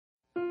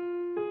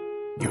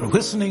You're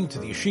listening to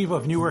the Yeshiva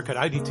of Newark at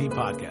IDT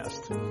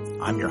podcast.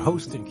 I'm your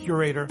host and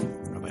curator,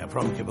 Rabbi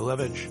Avram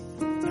Kibalevich,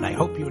 and I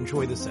hope you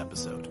enjoy this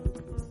episode.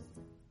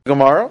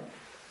 Gemara.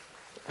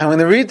 I'm going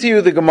to read to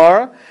you the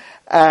Gemara,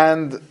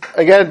 and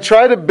again,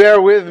 try to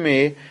bear with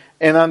me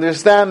in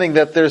understanding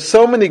that there's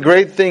so many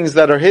great things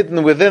that are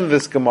hidden within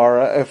this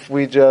Gemara if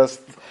we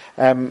just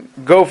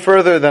go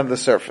further than the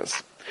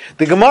surface.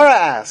 The Gemara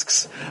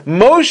asks,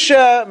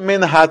 Moshe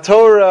min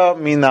haTorah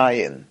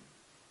minayin.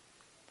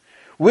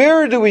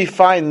 Where do we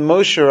find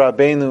Moshe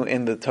Rabbeinu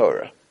in the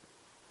Torah?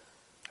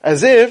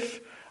 As if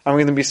I'm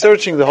going to be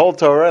searching the whole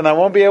Torah and I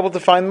won't be able to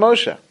find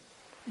Moshe.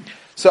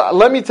 So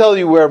let me tell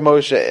you where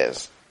Moshe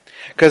is.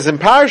 Because in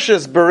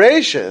Parshas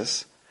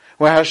Bereshis,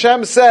 where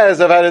Hashem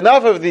says, I've had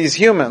enough of these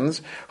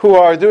humans who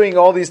are doing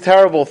all these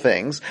terrible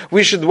things,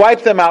 we should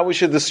wipe them out, we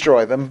should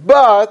destroy them.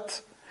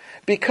 But,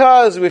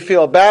 because we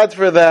feel bad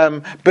for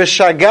them,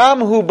 b'shagam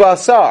hu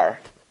basar,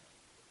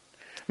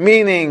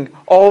 meaning,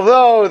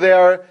 although they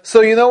are,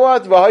 so you know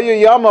what?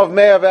 V'hayu yamav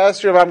me'av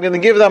esrei, I'm going to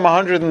give them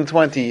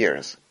 120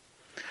 years.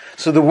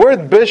 So the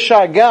word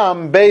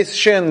b'shagam, beis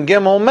shin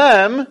gimel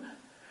mem,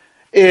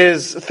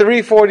 is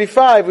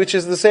 345, which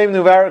is the same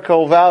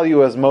numerical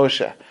value as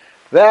Moshe.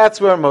 That's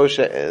where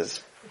Moshe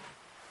is.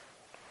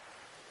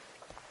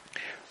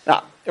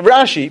 Now,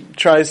 Rashi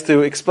tries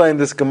to explain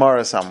this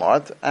Gemara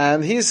somewhat,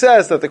 and he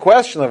says that the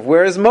question of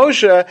where is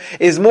Moshe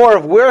is more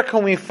of where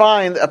can we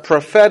find a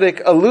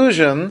prophetic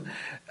allusion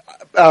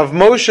of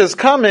Moshe's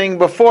coming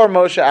before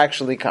Moshe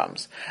actually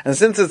comes. And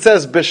since it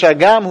says,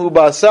 B'shagam hu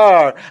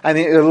basar, and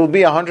it'll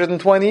be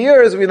 120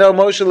 years, we know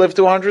Moshe lived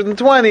to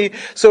 120,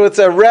 so it's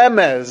a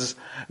remez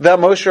that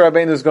Moshe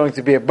Rabbeinu is going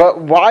to be. But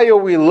why are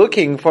we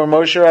looking for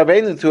Moshe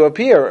Rabbeinu to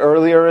appear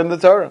earlier in the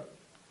Torah?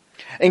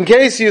 In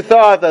case you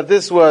thought that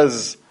this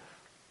was,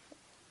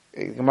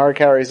 Gemara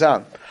carries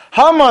on,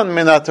 Haman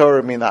min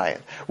haTorah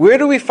minayin. Where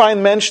do we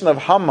find mention of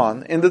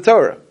Haman in the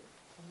Torah?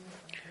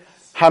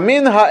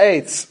 Hamin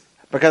ha'etz.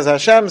 Because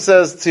Hashem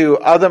says to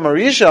Adam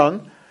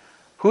Arishon,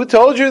 who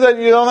told you that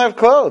you don't have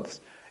clothes?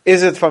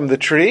 Is it from the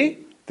tree?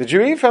 Did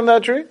you eat from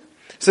that tree?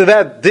 So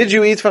that, did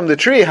you eat from the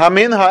tree?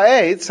 Hamin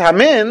ha'etz.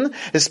 Hamin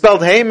is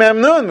spelled Hey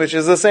Mem Nun, which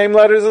is the same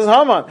letters as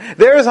Haman.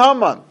 There's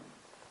Haman.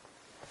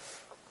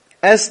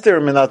 Esther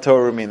min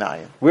haTorah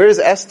minayin. Where is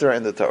Esther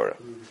in the Torah?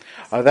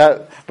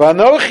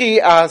 Vanochi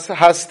as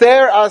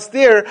haster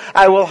astir,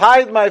 I will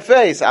hide my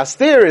face.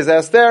 Astir is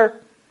Esther.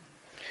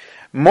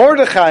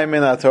 Mordechai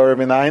min haTorah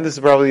minayin, this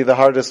is probably the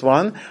hardest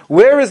one.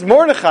 Where is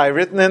Mordechai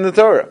written in the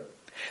Torah?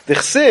 The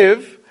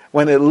Chsiv,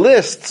 when it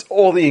lists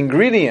all the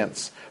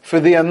ingredients for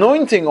the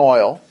anointing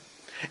oil,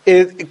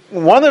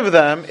 one of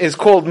them is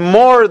called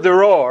mor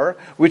deror,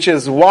 which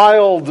is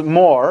wild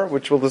mor,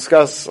 which we'll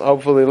discuss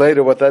hopefully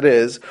later what that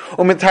is.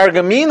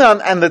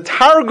 Umitargaminan, and the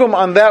targum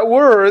on that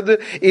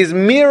word is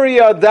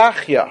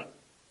miryadachya,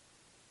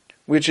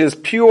 which is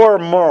pure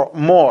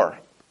mor.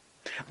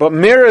 But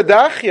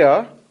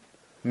miryadachya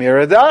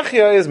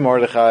is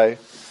Mordechai.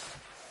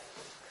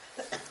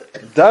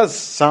 It does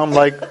sound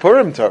like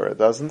Purim Torah,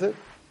 doesn't it?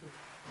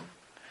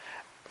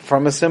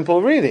 From a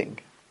simple reading.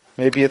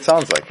 Maybe it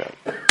sounds like that.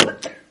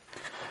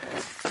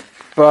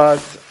 But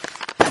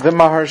the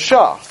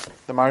Maharsha,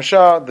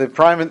 the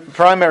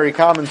primary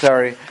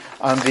commentary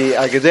on the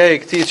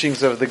Agadaic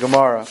teachings of the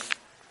Gemara,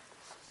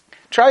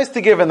 tries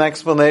to give an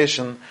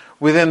explanation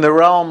within the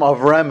realm of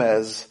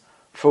Remez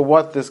for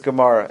what this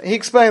Gemara. He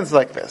explains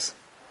like this.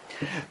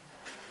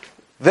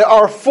 There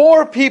are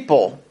 4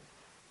 people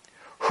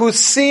who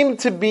seem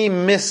to be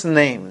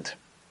misnamed.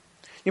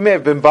 You may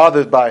have been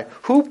bothered by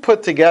who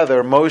put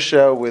together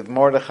Moshe with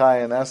Mordechai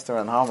and Esther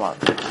and Haman.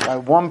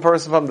 One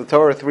person from the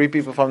Torah, 3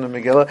 people from the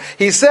Megillah.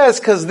 He says,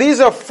 because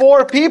these are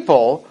 4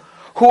 people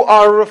who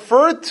are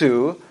referred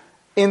to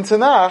in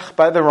Tanakh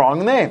by the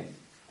wrong name.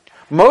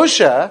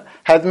 Moshe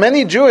had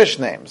many Jewish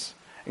names,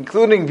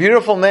 including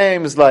beautiful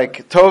names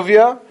like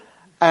Tovia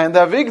and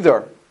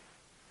Avigdor.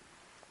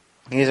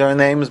 These are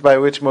names by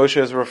which Moshe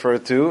is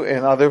referred to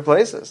in other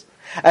places.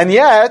 And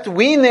yet,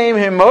 we name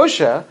him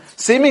Moshe,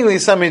 seemingly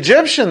some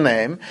Egyptian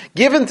name,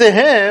 given to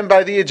him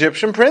by the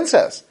Egyptian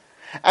princess.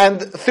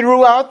 And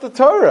throughout the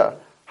Torah,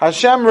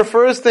 Hashem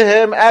refers to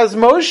him as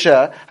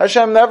Moshe.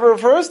 Hashem never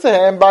refers to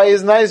him by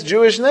his nice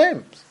Jewish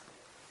names.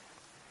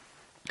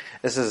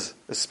 This is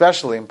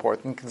especially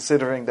important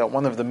considering that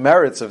one of the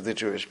merits of the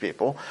Jewish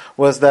people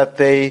was that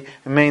they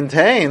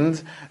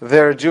maintained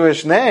their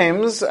Jewish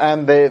names,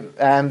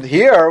 and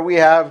here we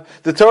have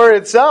the Torah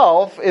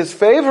itself is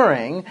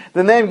favoring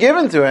the name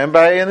given to him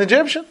by an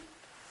Egyptian.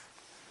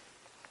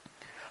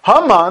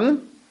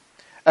 Haman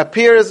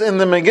appears in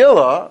the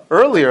Megillah,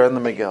 earlier in the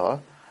Megillah,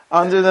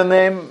 under the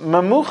name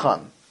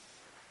Memuchan,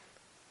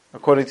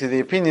 according to the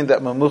opinion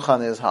that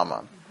Memuchan is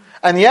Haman.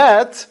 And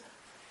yet,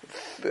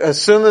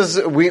 as soon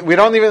as we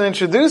don't even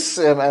introduce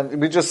him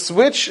and we just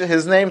switch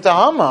his name to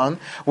Haman,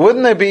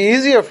 wouldn't it be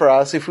easier for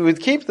us if we would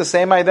keep the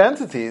same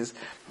identities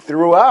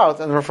throughout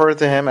and refer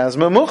to him as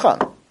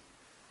Memuchan?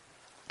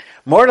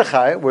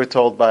 Mordechai, we're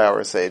told by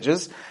our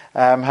sages,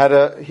 had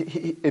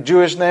a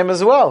Jewish name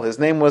as well. His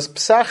name was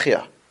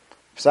Psachia.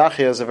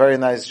 Psachia is a very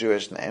nice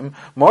Jewish name.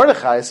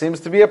 Mordechai seems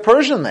to be a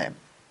Persian name.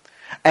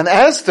 And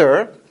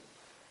Esther,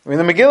 the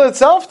Megillah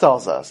itself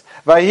tells us,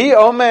 Vahi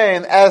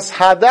Omein es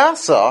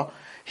Hadassah,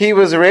 he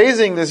was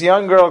raising this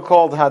young girl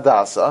called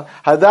Hadassah.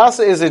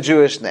 Hadassah is a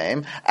Jewish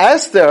name.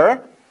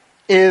 Esther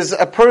is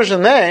a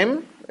Persian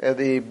name,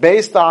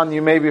 based on,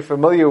 you may be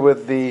familiar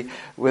with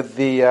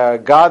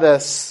the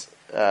goddess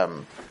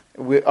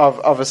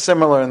of a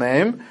similar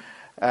name,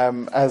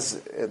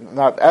 as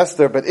not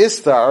Esther but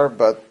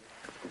Istar,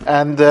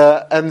 and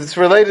it's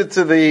related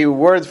to the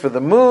word for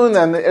the moon,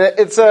 and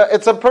it's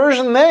a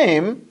Persian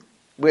name,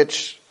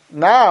 which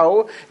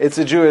now it's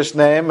a Jewish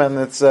name, and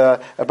it's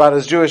about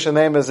as Jewish a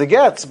name as it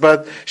gets.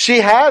 But she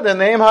had a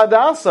name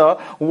Hadassah.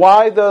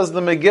 Why does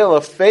the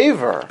Megillah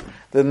favor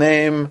the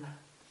name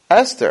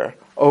Esther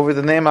over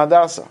the name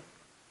Hadassah?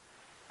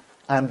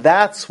 And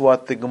that's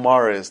what the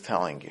Gemara is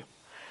telling you.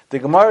 The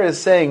Gemara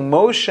is saying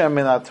Moshe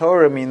min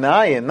HaTorah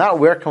minayin, not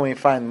where can we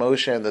find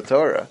Moshe in the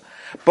Torah,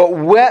 but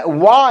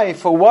why,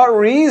 for what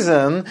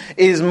reason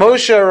is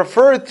Moshe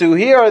referred to?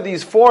 Here are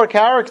these four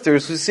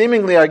characters who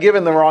seemingly are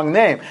given the wrong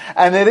name.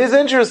 And it is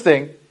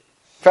interesting,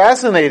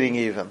 fascinating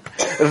even,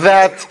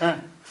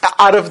 that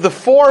out of the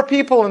four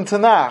people in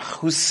Tanakh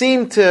who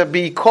seem to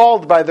be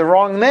called by the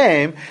wrong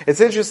name, it's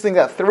interesting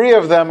that three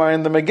of them are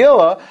in the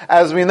Megillah.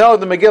 As we know,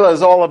 the Megillah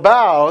is all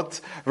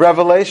about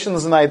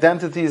revelations and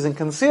identities and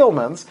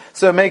concealments.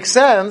 So it makes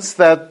sense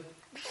that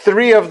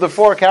three of the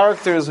four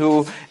characters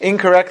who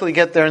incorrectly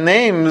get their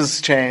names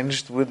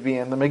changed would be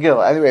in the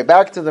Megillah. Anyway,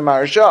 back to the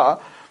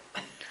Maharsha.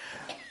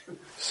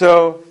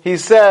 So he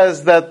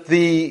says that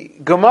the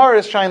Gemara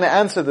is trying to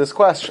answer this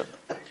question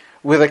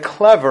with a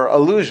clever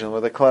allusion,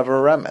 with a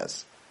clever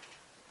remez.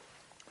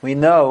 We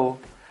know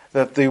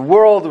that the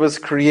world was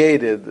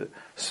created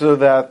so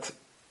that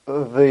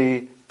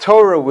the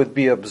Torah would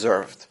be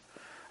observed.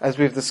 As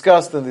we've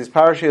discussed in these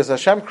parashiyos,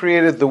 Hashem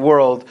created the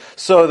world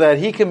so that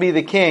He can be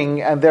the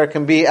king, and there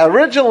can be,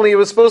 originally it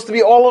was supposed to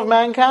be all of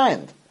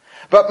mankind.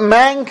 But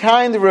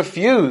mankind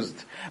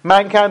refused.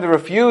 Mankind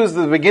refused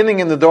at the beginning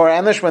in the Dor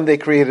Enish when they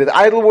created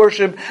idol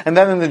worship, and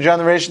then in the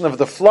generation of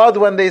the flood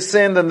when they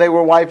sinned and they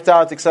were wiped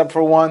out except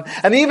for one.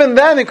 And even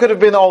then it could have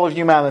been all of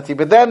humanity.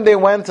 But then they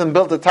went and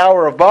built the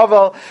Tower of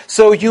Babel.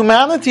 So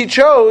humanity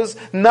chose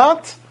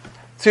not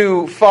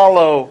to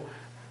follow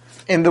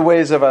in the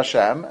ways of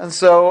Hashem. And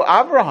so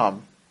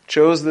Abraham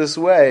chose this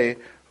way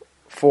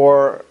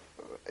for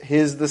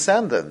his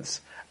descendants.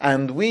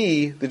 And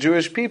we, the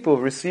Jewish people,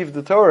 received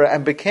the Torah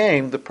and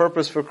became the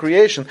purpose for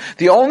creation,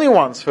 the only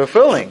ones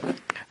fulfilling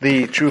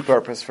the true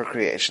purpose for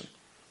creation.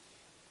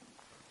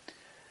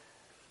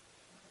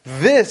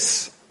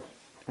 This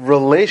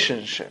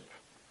relationship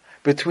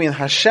between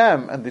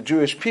Hashem and the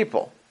Jewish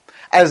people,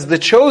 as the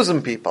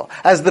chosen people,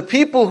 as the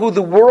people who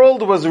the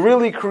world was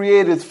really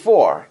created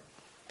for,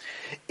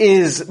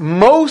 is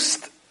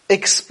most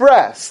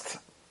expressed,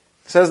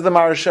 says the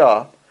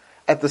Maharsha,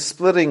 at the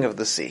splitting of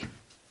the sea.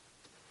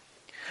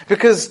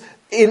 Because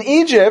in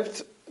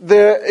Egypt,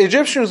 the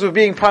Egyptians were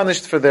being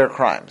punished for their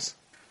crimes.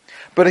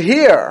 But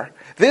here,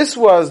 this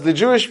was, the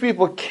Jewish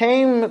people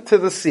came to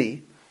the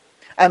sea,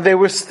 and they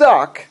were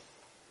stuck,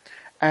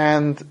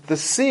 and the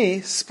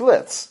sea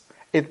splits.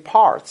 It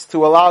parts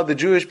to allow the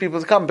Jewish people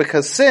to come,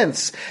 because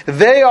since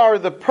they are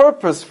the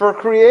purpose for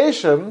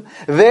creation,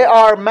 they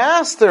are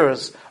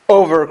masters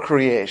over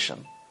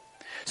creation.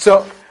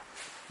 So,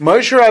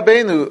 Moshe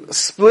Rabbeinu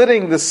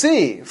splitting the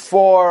sea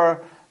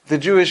for the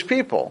Jewish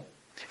people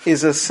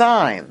is a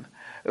sign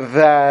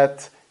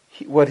that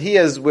where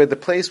the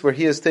place where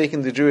he has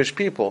taken the Jewish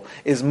people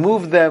is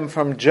moved them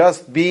from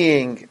just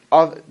being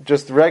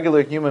just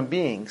regular human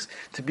beings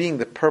to being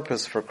the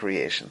purpose for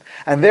creation.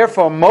 And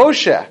therefore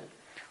Moshe,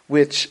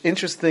 which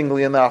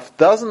interestingly enough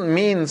doesn't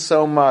mean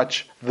so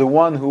much the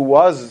one who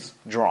was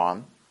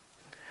drawn,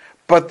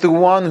 but the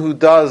one who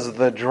does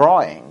the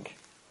drawing.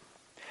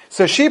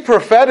 So she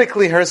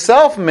prophetically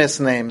herself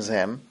misnames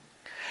him,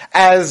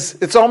 as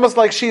it's almost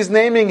like she's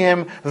naming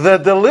him the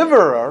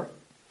deliverer,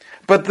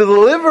 but the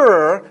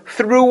deliverer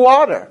through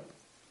water.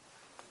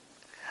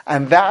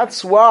 And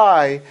that's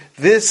why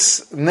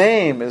this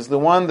name is the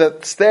one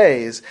that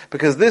stays,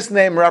 because this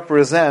name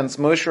represents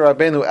Moshe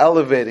Rabbeinu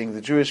elevating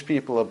the Jewish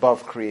people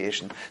above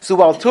creation. So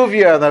while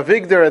Tuvia and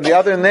Avigdor and the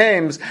other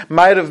names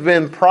might have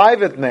been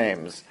private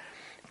names,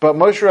 but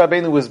Moshe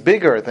Rabbeinu was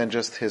bigger than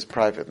just his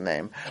private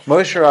name.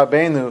 Moshe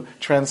Rabbeinu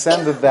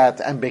transcended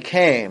that and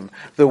became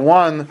the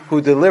one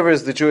who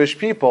delivers the Jewish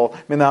people,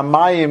 min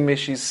hamayim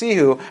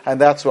mishisihu,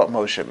 and that's what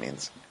Moshe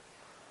means.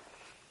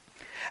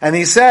 And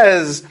he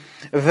says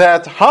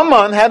that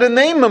Haman had a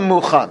name,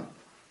 Memuchan.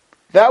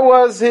 That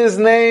was his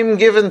name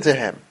given to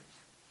him.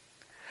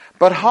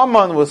 But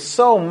Haman was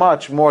so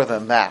much more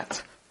than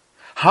that.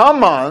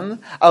 Haman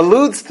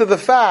alludes to the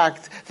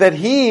fact that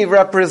he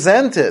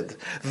represented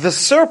the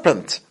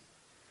serpent,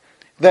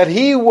 that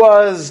he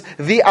was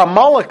the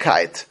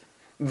Amalekite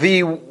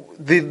the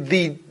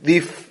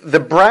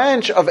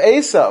branch of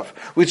Esav,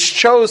 which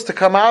chose to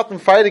come out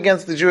and fight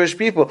against the Jewish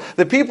people,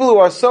 the people who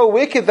are so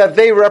wicked that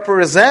they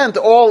represent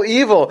all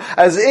evil,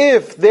 as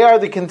if they are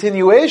the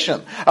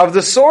continuation of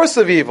the source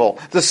of evil,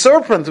 the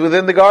serpent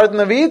within the Garden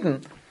of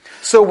Eden.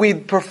 So we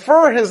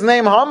prefer his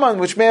name Haman,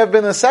 which may have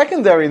been a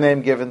secondary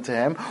name given to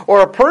him, or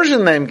a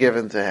Persian name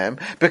given to him,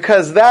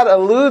 because that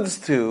alludes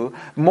to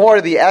more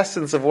the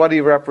essence of what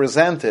he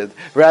represented,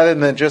 rather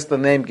than just the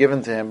name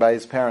given to him by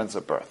his parents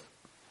at birth.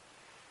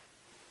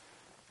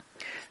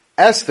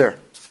 Esther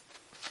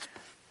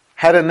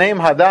had a name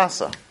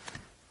Hadassah,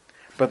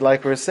 but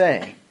like we're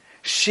saying,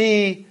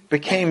 she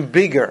became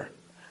bigger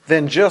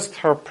than just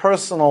her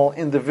personal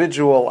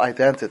individual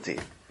identity.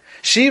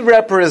 She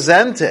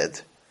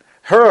represented,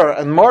 her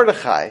and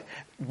Mordechai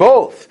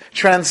both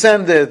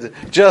transcended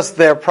just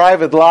their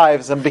private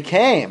lives and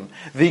became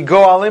the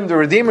Goalim, the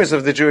redeemers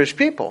of the Jewish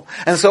people.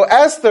 And so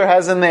Esther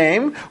has a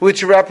name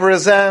which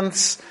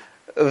represents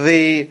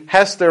the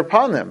Hester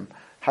Panim,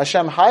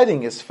 Hashem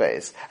hiding his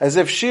face, as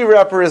if she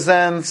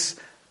represents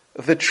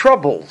the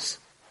troubles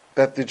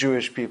that the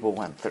Jewish people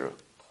went through.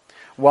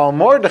 While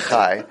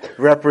Mordechai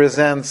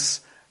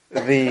represents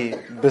the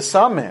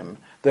Besamim,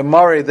 the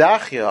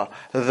Maridachia,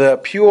 the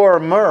pure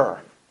myrrh,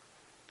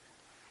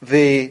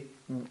 the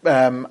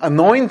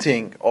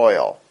anointing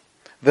oil,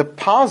 the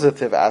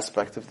positive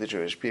aspect of the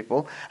Jewish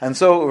people, and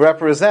so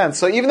represents.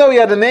 So even though he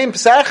had a name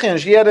Pesachin,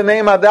 she had a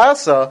name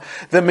Hadassah,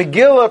 the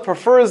Megillah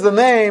prefers the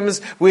names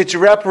which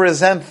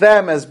represent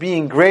them as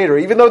being greater,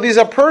 even though these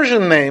are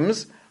Persian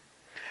names,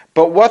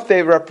 but what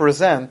they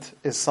represent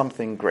is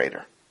something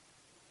greater.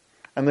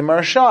 And the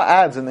Maharsha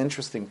adds an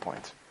interesting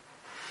point.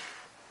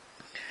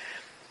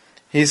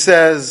 He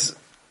says,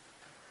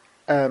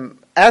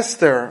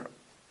 Esther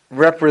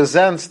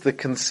represents the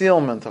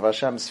concealment of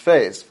Hashem's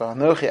face.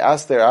 V'hanochi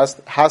haster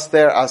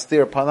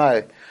astir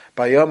panai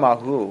bayom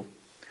ahu.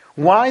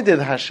 Why did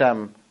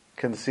Hashem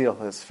conceal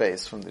his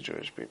face from the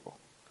Jewish people?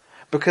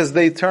 Because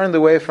they turned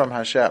away from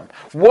Hashem.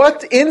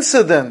 What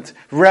incident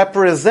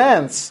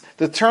represents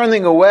the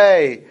turning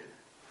away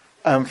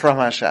from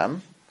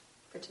Hashem?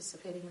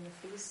 Participating in the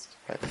feast.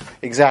 Right.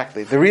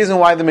 Exactly. The reason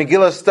why the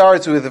Megillah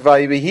starts with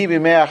Vayihi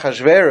b'mei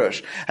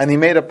Achashverosh, and he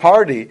made a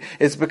party,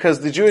 is because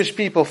the Jewish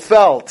people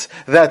felt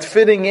that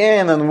fitting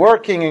in and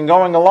working and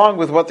going along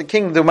with what the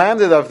king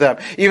demanded of them,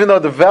 even though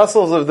the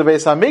vessels of the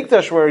Beis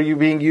HaMikdash were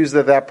being used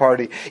at that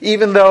party,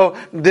 even though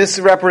this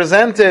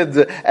represented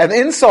an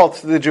insult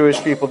to the Jewish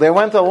people, they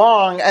went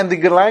along, and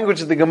the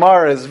language of the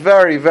Gemara is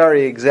very,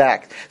 very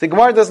exact. The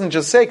Gemara doesn't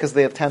just say because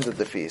they attended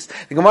the feast.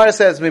 The Gemara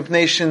says,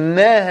 Mipnei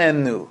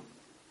shenehenu.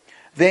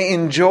 They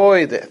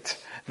enjoyed it.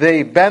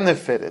 They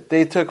benefited.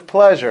 They took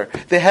pleasure.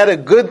 They had a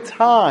good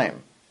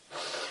time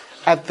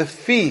at the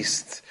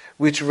feast,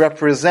 which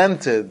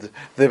represented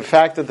the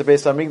fact that the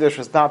Beis HaMikdash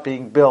was not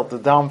being built, the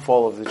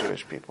downfall of the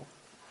Jewish people.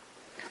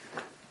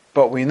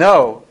 But we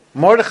know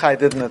Mordechai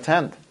didn't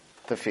attend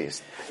the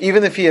feast.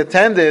 Even if he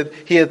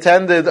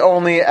attended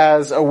only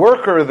as a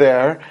worker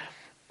there,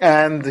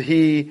 and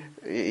he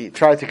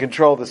tried to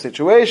control the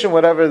situation,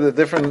 whatever the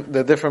different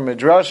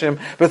midrashim,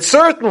 but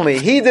certainly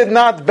he did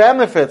not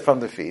benefit from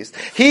the feast.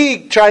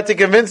 He tried to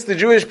convince the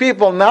Jewish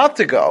people not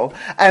to go,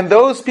 and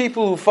those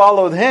people who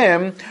followed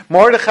him,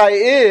 Mordechai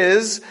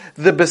is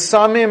the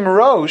Besamim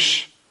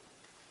Rosh,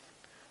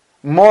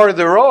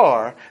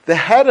 Mordoror, the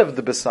head of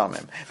the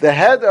Besamim, the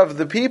head of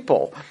the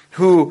people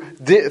who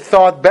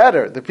thought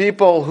better, the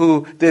people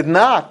who did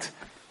not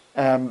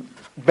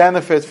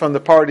benefit from the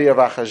party of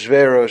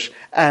Achashverosh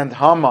and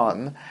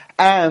Haman.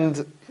 And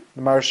the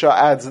Maharsha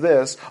adds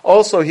this,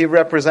 also he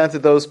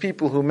represented those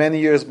people who many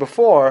years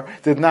before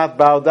did not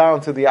bow down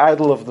to the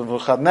idol of the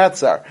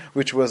Nebuchadnezzar,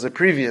 which was a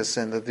previous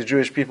sin that the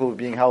Jewish people were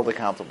being held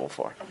accountable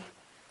for.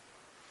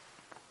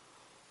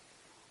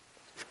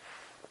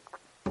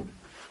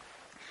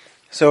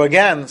 So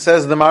again,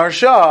 says the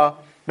Maharsha,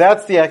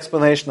 that's the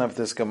explanation of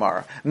this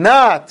Gemara.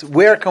 Not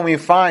where can we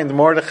find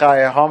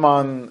Mordechai,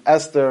 Haman,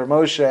 Esther,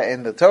 Moshe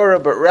in the Torah,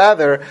 but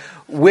rather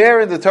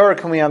where in the Torah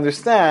can we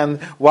understand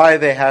why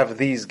they have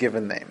these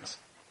given names.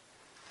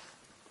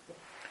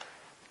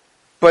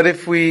 But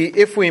if we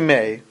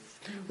may,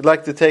 we'd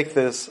like to take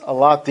this a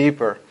lot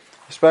deeper,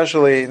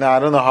 especially, now I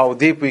don't know how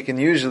deep we can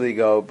usually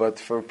go, but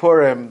for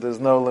Purim there's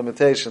no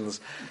limitations,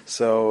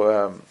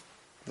 so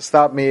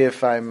stop me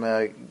if I'm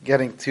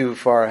getting too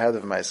far ahead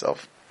of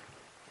myself.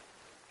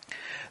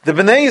 The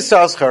Bnei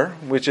Yissaschar,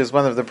 which is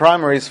one of the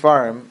primary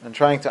Sfarim, and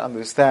trying to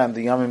understand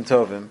the Yamim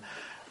Tovim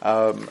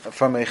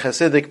from a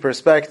Hasidic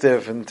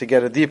perspective and to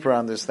get a deeper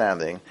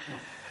understanding,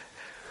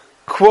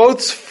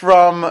 quotes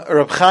from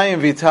Reb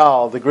Chaim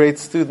Vital, the great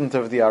student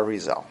of the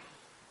Arizal.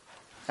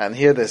 And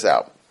hear this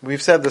out.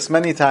 We've said this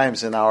many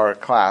times in our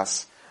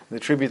class, the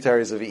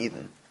Tributaries of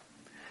Eden,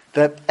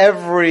 that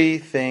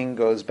everything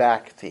goes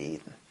back to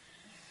Eden.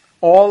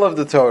 All of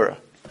the Torah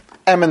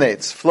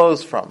emanates,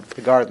 flows from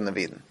the Garden of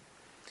Eden.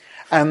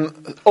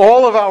 And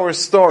all of our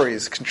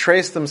stories can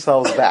trace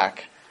themselves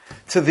back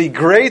to the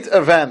great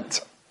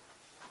event,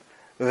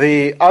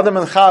 the Adam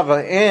and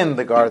Chava in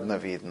the Garden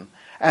of Eden,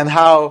 and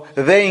how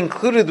they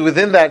included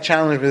within that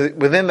challenge,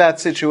 within that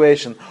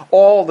situation,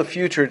 all the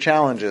future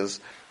challenges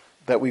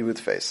that we would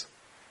face.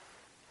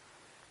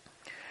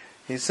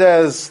 He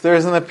says,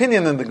 there's an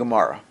opinion in the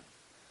Gemara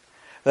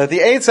that the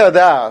Eitz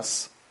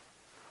Hadas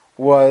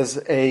was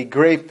a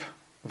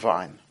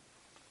grapevine.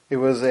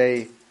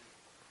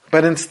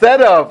 But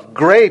instead of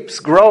grapes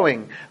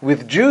growing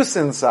with juice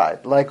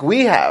inside, like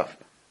we have,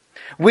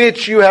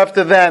 which you have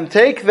to then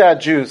take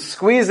that juice,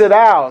 squeeze it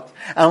out,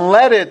 and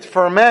let it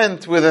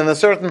ferment within a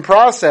certain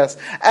process,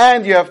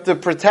 and you have to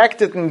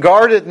protect it and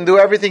guard it and do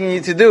everything you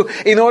need to do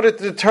in order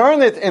to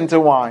turn it into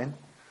wine.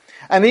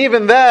 And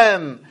even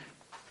then,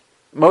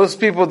 most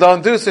people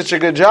don't do such a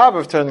good job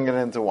of turning it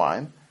into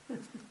wine,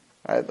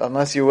 right?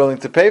 Unless you're willing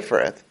to pay for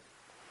it.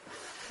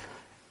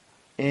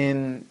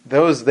 In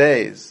those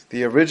days,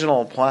 the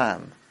original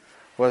plan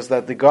was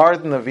that the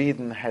Garden of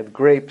Eden had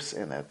grapes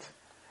in it,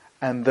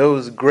 and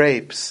those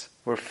grapes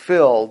were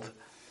filled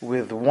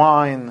with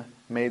wine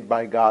made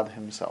by God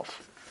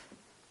Himself.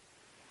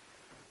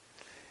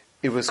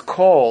 It was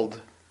called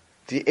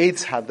the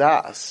Eitz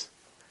Hadas,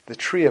 the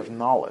tree of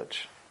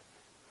knowledge,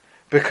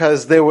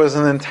 because there was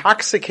an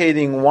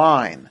intoxicating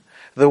wine,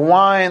 the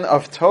wine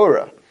of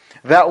Torah.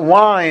 That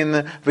wine,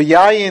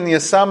 v'yayin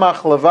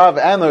yasamach levav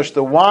enosh,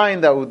 the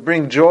wine that would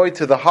bring joy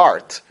to the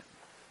heart.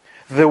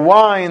 The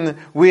wine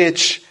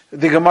which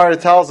the Gemara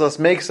tells us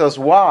makes us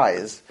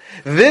wise.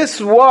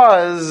 This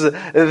was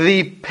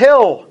the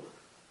pill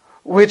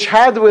which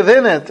had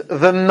within it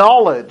the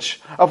knowledge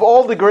of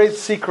all the great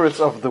secrets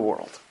of the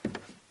world.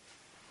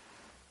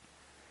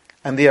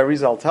 And the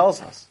Arizal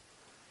tells us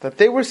that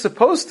they were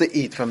supposed to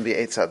eat from the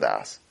Eitz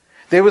Hadas.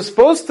 They were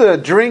supposed to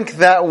drink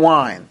that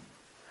wine.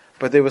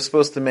 But they were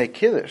supposed to make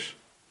Kiddush.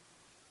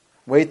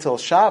 Wait till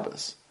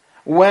Shabbos,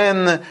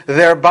 when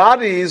their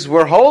bodies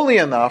were holy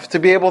enough to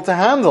be able to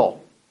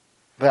handle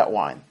that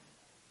wine.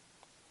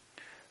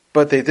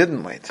 But they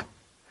didn't wait.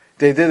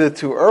 They did it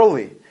too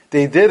early.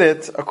 They did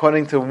it,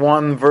 according to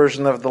one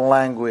version of the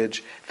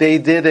language, they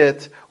did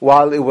it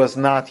while it was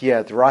not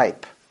yet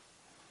ripe.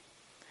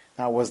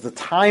 Now, was the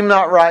time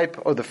not ripe,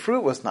 or the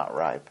fruit was not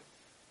ripe?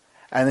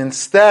 And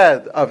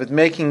instead of it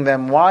making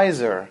them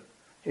wiser,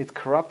 it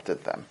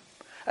corrupted them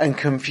and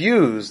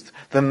confused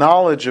the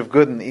knowledge of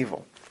good and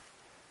evil.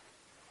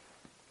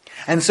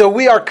 And so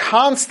we are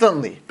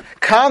constantly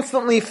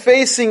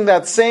facing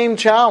that same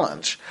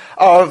challenge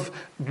of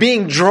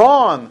being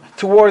drawn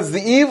towards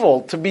the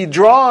evil, to be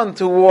drawn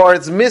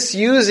towards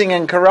misusing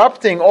and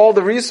corrupting all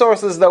the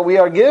resources that we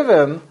are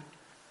given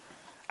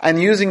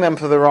and using them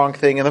for the wrong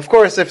thing. And of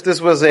course, if this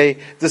was a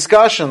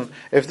discussion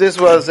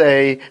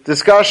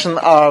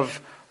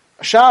of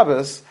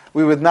Shabbos,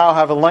 we would now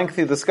have a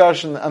lengthy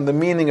discussion on the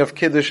meaning of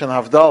Kiddush and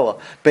Havdalah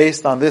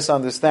based on this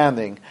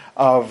understanding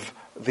of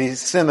the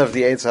sin of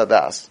the Eitz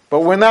Hadas. But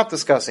we're not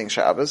discussing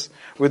Shabbos,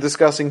 we're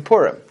discussing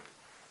Purim.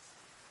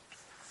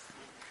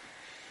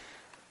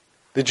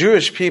 The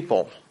Jewish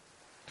people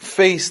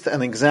faced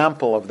an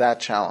example of that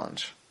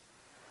challenge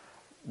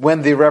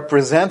when the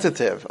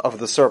representative of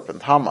the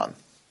serpent, Haman,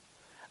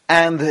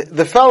 and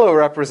the fellow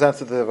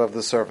representative of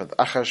the serpent,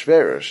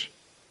 Achashverosh,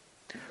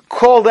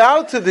 called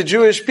out to the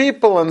Jewish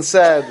people and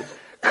said,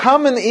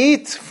 "Come and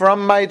eat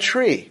from my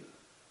tree.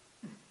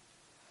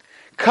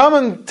 Come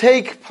and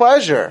take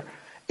pleasure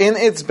in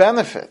its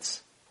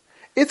benefits.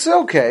 It's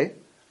okay.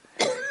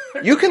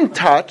 You can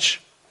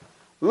touch.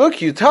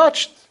 Look, you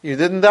touched. You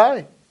didn't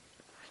die.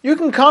 You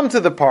can come to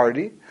the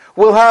party.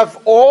 We'll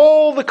have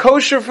all the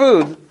kosher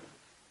food.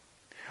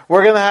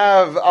 We're going to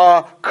have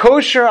a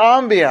kosher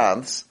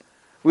ambiance.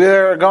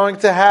 We're going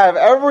to have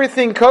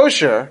everything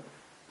kosher,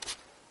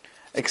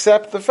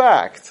 except the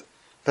fact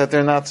that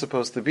they're not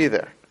supposed to be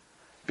there.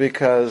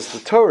 Because the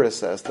Torah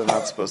says they're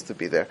not supposed to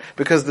be there.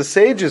 Because the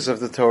sages of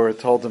the Torah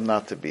told them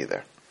not to be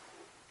there.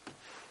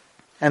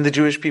 And the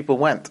Jewish people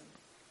went.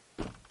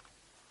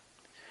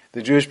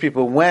 The Jewish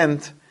people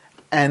went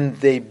and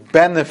they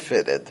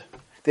benefited.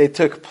 They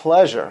took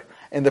pleasure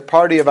in the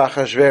party of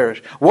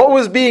Achashverosh. What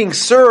was being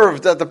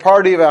served at the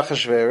party of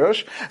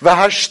Achashverosh?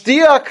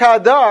 V'hashtia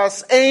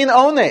kadas ein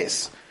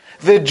ones.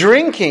 The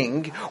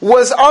drinking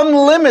was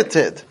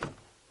unlimited.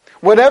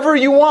 Whatever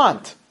you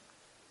want.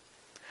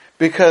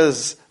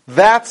 Because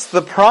that's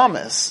the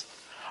promise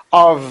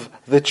of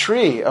the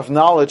tree of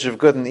knowledge of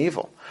good and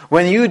evil.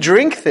 When you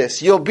drink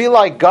this, you'll be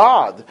like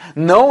God,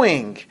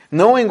 knowing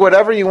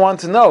whatever you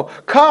want to know.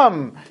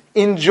 Come,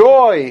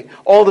 enjoy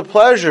all the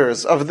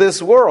pleasures of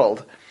this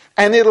world,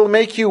 and it'll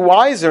make you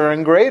wiser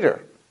and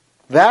greater.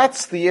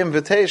 That's the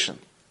invitation.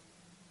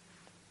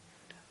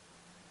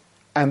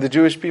 And the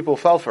Jewish people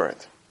fell for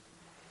it.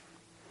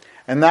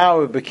 And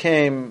now it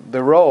became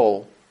the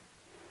role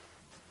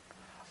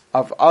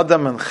of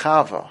Adam and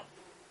Chava,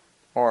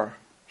 or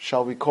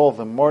shall we call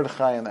them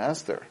Mordechai and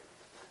Esther,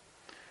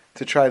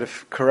 to try to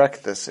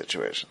correct this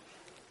situation.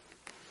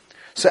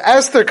 So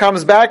Esther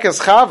comes back as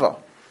Chava.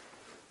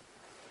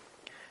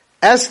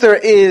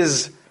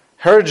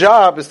 Her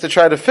job is to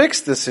try to fix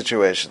this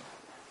situation.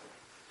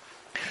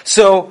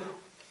 So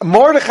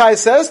Mordechai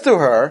says to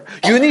her,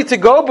 you need to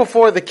go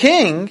before the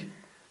king.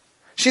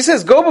 She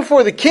says, go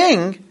before the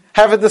king,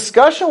 have a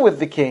discussion with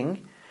the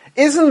king.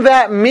 Isn't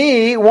that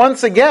me,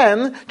 once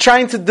again,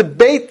 trying to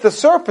debate the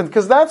serpent?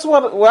 Because that's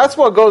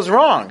what goes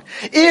wrong.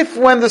 If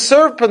when the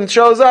serpent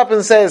shows up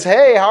and says,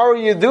 hey, how are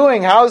you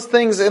doing? How's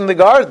things in the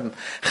garden?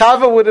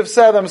 Chava would have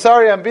said, I'm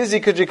sorry, I'm busy,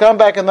 could you come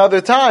back another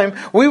time?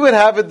 We would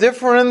have a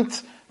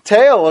different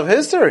tale of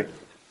history.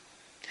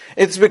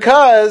 It's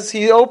because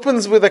he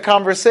opens with a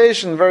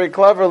conversation very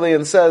cleverly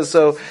and says,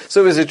 so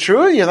is it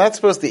true you're not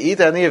supposed to eat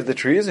any of the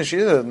trees? And she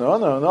says,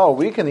 no,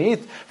 we can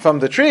eat from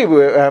the tree,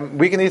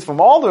 we can eat from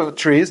all the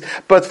trees,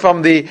 but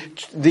from the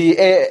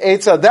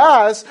Eitz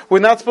Hadas, we're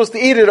not supposed to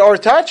eat it or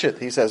touch it.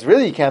 He says,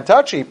 really, you can't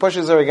touch it. He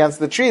pushes her against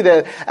the tree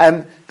there,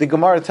 and the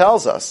Gemara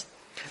tells us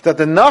that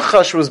the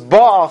Nachash was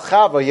Baal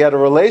Chava, he had a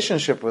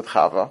relationship with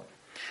Chava,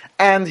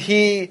 and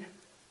he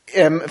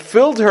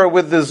filled her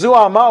with the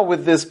zu'ama,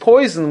 with this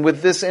poison,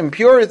 with this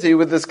impurity,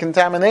 with this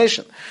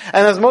contamination.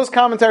 And as most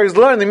commentaries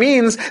learn, it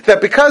means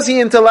that because he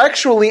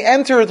intellectually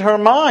entered her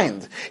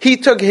mind, he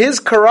took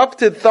his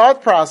corrupted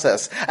thought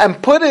process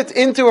and put it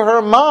into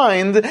her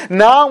mind.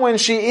 Now when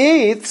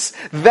she eats,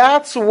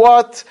 that's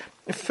what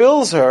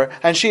fills her,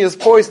 and she is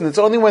poisoned. It's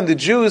only when the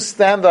Jews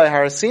stand by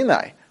Har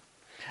Sinai,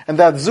 and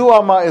that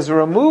zu'ama is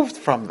removed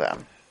from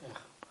them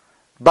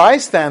by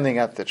standing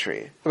at the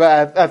tree,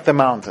 at the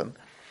mountain.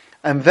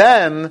 And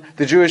then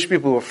the Jewish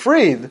people were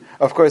freed.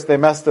 Of course, they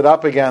messed it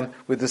up again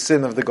with the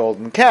sin of the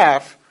golden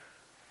calf,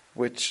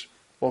 which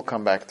we'll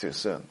come back to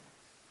soon.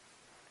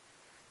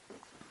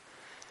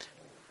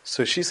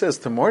 So she says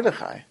to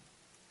Mordechai,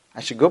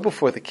 I should go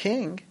before the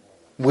king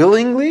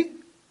willingly?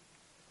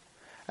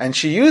 And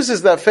she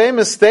uses that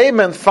famous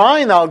statement,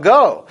 fine, I'll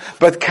go.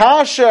 But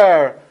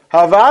kasher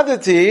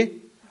havadati,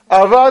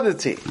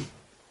 avadati.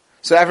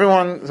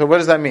 So what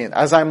does that mean?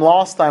 As I'm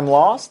lost, I'm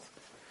lost?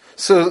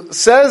 So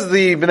says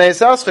the Bnei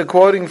Yissaschar,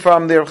 quoting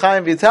from the Reb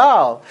Chaim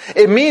Vital,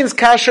 it means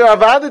kasher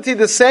avadati,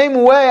 the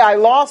same way I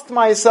lost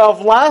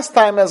myself last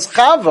time as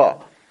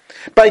Chava.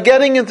 By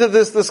getting into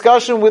this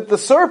discussion with the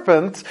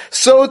serpent,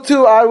 so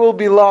too I will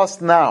be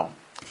lost now.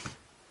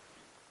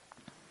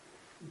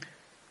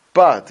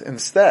 But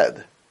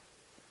instead,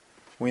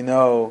 we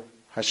know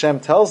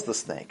Hashem tells the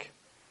snake,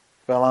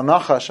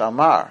 Velanachash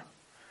Amar,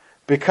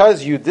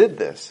 because you did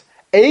this,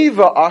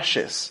 Eva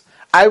Ashis,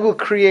 I will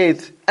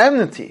create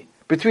enmity.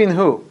 Between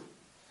who?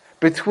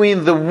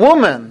 Between the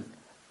woman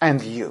and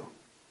you.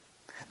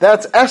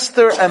 That's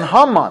Esther and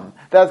Haman,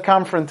 that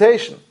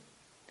confrontation.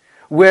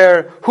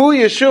 Where Hu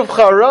Yeshuv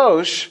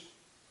Charosh,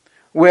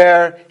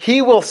 where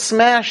he will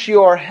smash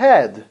your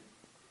head.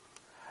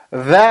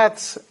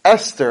 That's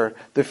Esther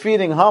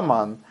defeating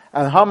Haman,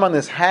 and Haman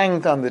is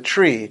hanged on the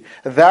tree.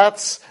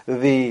 That's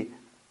the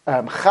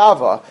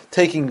Chava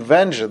taking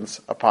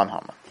vengeance upon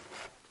Haman.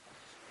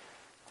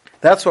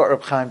 That's what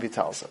Reb Chaim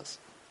Vital says.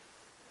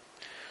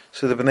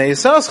 So the Bnei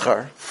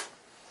Yissaschar,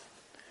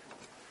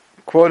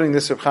 quoting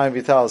this Reb Chaim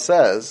Vital,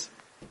 says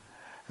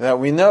that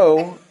we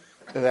know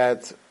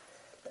that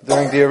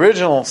during the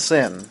original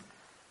sin,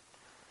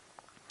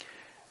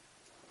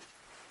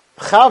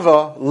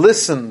 Chava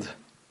listened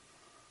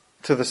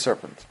to the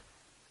serpent.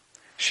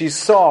 She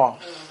saw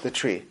the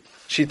tree.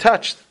 She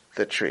touched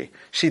the tree.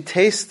 She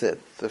tasted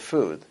the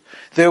food.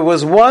 There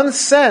was one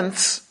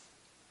sense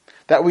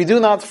that we do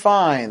not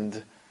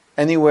find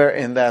anywhere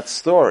in that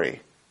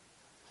story.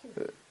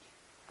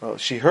 Well,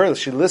 she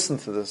listened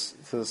to the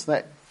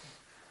snake.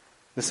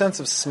 The sense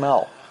of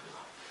smell.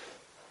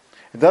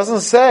 It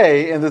doesn't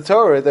say in the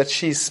Torah that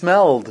she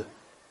smelled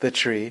the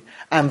tree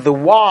and the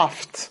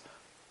waft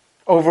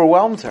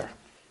overwhelmed her.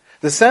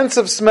 The sense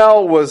of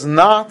smell was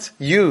not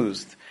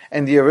used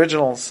in the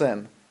original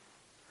sin.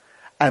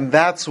 And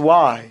that's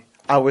why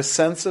our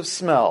sense of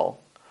smell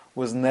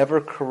was never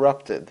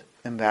corrupted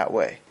in that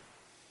way.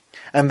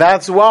 And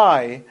that's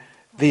why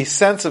the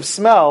sense of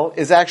smell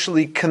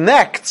actually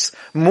connects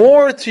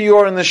more to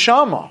your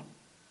neshama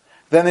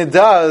than it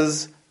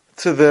does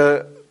to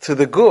the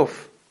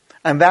guf.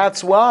 And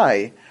that's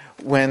why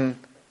when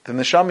the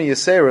neshama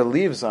Yisera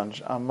leaves on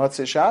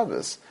Motzei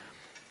Shabbos,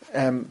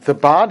 the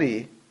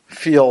body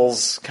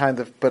feels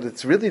but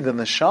it's really the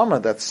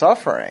neshama that's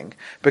suffering,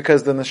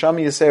 because the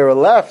neshama Yisera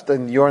left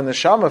and your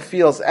neshama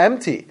feels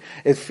empty.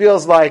 It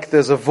feels like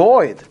there's a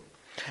void.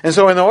 And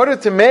so in order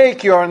to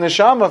make your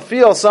neshama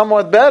feel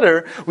somewhat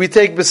better, we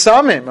take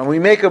besamim, and we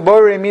make a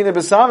borei mina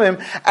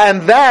besamim,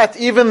 and that,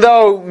 even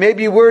though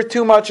maybe we're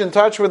too much in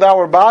touch with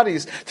our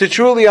bodies to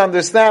truly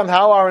understand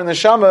how our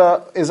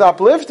neshama is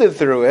uplifted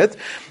through it,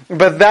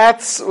 but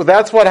that's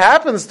what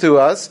happens to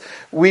us.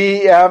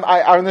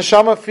 Our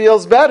neshama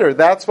feels better.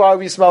 That's why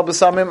we smell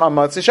besamim on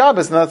Motzei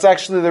Shabbos, and that's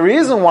actually the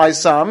reason why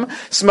some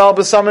smell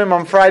besamim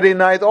on Friday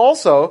night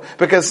also,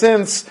 because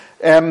since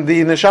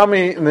the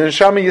neshama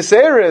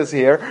Yisera is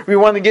here, we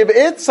want to give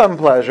it some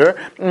pleasure,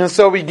 and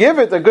so we give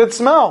it a good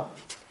smell.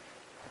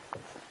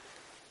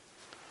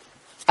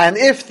 And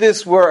if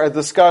this were a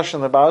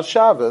discussion about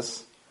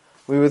Shabbos,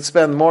 we would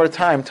spend more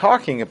time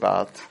talking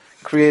about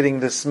creating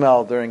this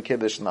smell during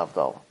Kiddush and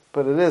Havdalah.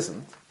 But it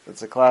isn't.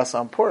 It's a class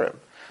on Purim.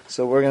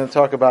 So we're going to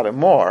talk about it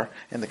more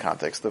in the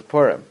context of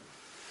Purim.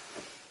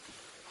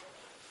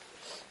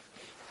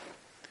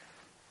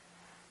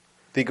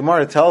 The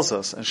Gemara tells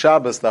us in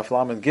Shabbos, Daf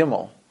Lamed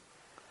Gimel,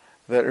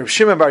 that Reb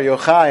Shimon Bar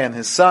Yochai and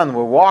his son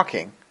were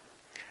walking,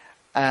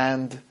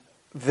 and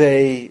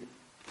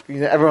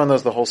everyone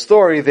knows the whole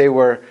story. They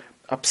were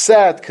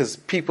upset because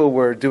people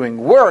were doing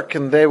work,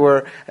 and they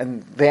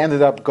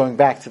ended up going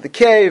back to the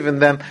cave, and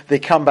then they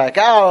come back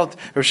out.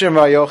 Reb Shimon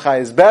Bar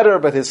Yochai is better,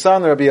 but his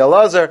son Rabbi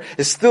Elazar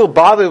is still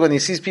bothered when he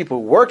sees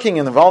people working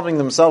and involving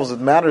themselves with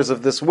matters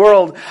of this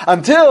world,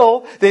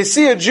 until they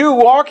see a Jew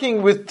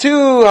walking with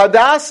two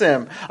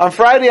hadassim on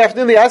Friday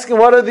afternoon. They ask him,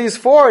 "What are these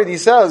for?" And he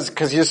says,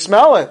 "Because you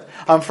smell it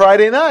on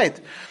Friday night."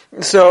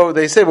 So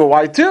they say, "Well,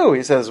 why two?"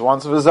 He says,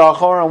 "One's for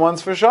Zachor and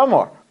one's for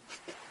Shamor."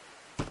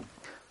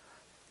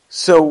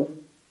 So,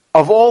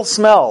 of all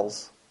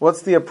smells,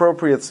 what's the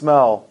appropriate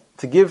smell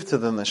to give to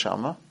the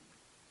neshama?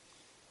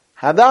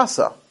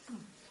 Hadassah.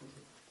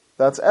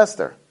 That's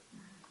Esther.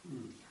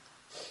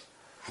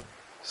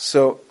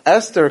 So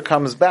Esther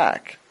comes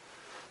back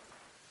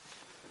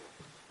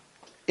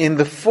in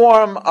the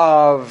form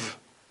of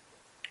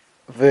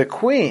the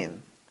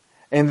queen,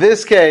 in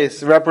this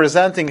case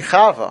representing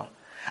Chava,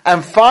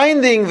 and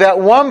finding that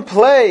one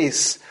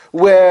place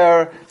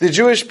where the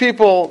Jewish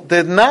people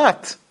did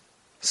not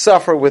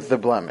suffer with the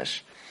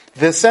blemish,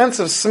 the sense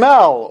of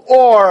smell,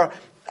 or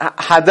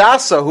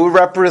Hadassah, who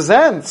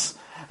represents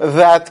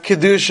that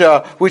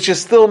Kedusha, which is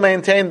still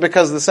maintained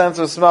because the sense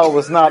of smell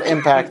was not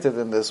impacted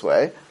in this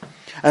way.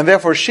 And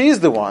therefore she's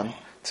the one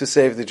to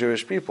save the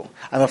Jewish people.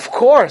 And of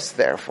course,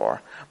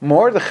 therefore,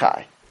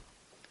 Mordechai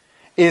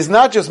is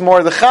not just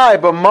Mordechai,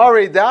 but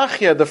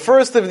Maridachia, the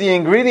first of the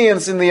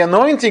ingredients in the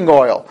anointing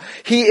oil.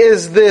 He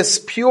is this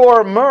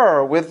pure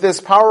myrrh with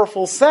this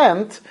powerful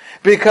scent,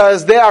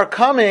 because they are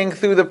coming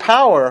through the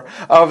power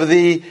of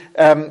the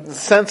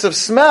sense of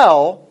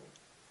smell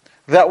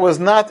that was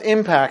not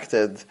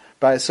impacted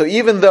by. So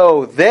even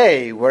though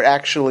they were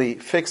actually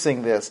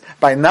fixing this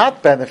by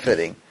not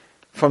benefiting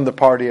from the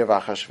party of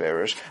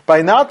Achashverosh,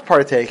 by not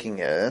partaking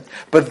in it,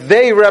 but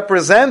they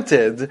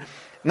represented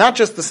not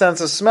just the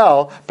sense of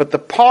smell, but the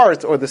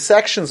part or the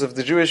sections of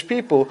the Jewish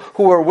people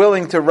who were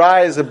willing to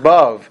rise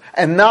above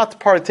and not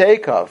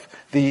partake of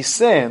the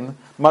sin,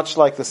 much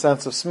like the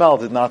sense of smell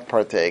did not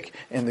partake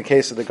in the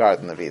case of the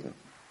Garden of Eden.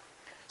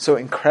 So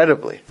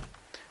incredibly,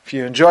 if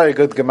you enjoy a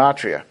good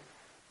gematria,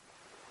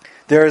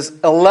 there's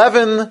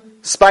 11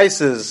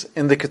 spices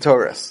in the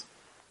Ketores.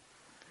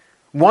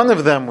 One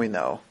of them we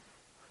know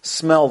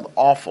smelled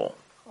awful.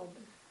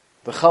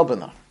 The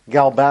chalbana,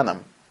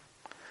 galbanum.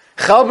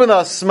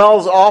 Chalbana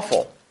smells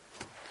awful.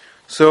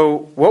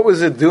 So what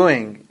was it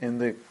doing in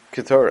the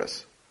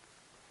Ketores?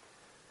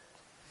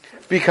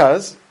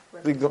 Because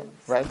it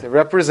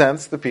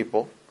represents the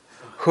people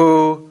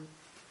who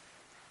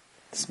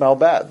smell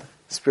bad,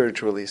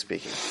 spiritually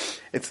speaking.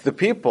 It's the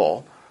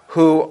people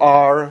who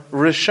are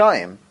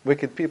Rishaim,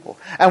 wicked people.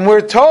 And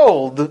we're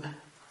told, the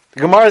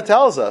Gemara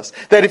tells us,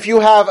 that if you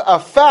have a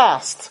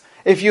fast,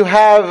 if you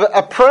have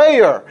a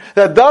prayer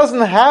that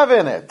doesn't have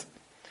in it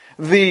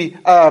the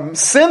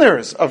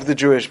sinners of the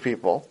Jewish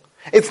people,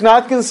 it's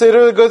not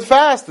considered a good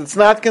fast. It's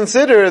not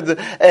considered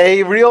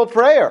a real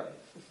prayer.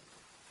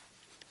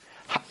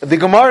 The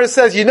Gemara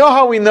says, you know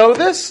how we know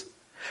this?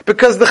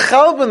 Because the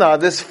chalbana,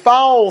 this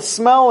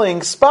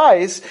foul-smelling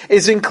spice,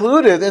 is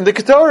included in the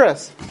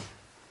Ketores.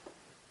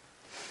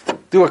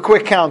 Do a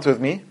quick count with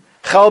me.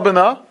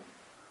 Chalbana,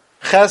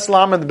 Ches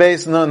Lamed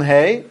Beis Nun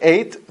Hey,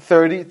 8,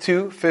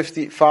 32,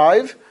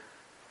 55.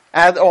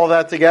 Add all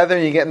that together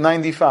and you get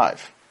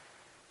 95,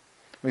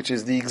 which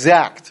is the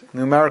exact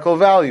numerical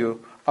value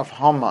of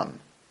Haman.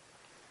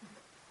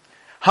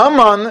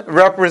 Haman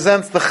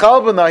represents the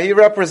chalbana, he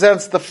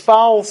represents the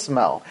foul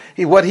smell.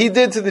 What he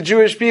did to the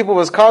Jewish people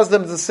was cause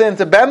them to sin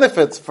to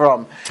benefit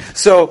from.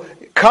 So,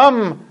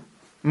 come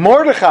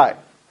Mordechai,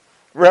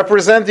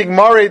 representing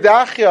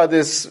Maridachia,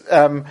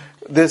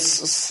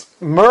 this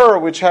myrrh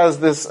which has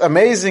this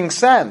amazing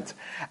scent,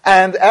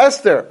 and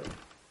Esther,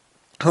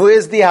 who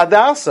is the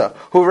Hadassah,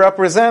 who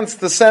represents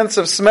the sense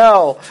of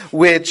smell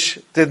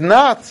which did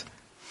not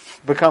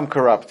become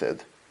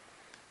corrupted.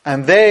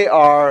 And they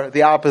are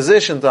the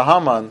opposition to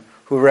Haman,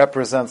 who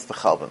represents the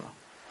Chalbana.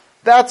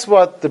 That's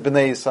what the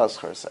Bnei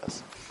Yissaschar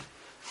says.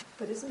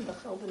 But isn't the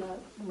Chalbana,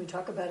 when we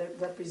talk about it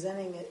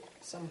representing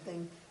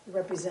something, it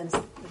represents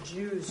the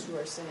Jews who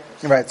are sinners?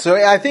 Right. So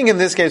I think in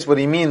this case what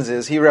he means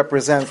is he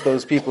represents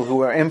those people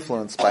who are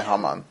influenced by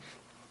Haman.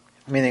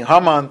 Meaning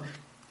Haman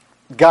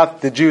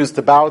got the Jews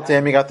to bow to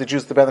him, he got the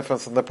Jews to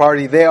benefit from the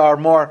party.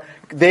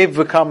 They've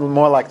become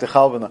more like the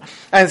Chalbana.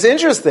 And it's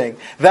interesting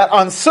that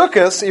on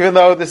Sukkot, even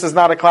though this is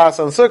not a class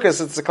on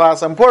Sukkot, it's a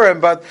class on Purim,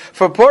 but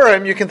for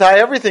Purim you can tie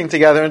everything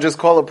together and just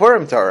call it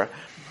Purim Torah.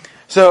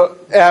 So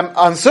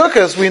on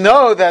Sukkot we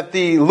know that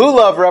the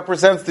Lulav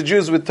represents the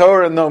Jews with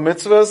Torah and no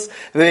mitzvahs,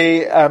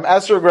 the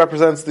Esrog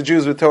represents the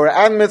Jews with Torah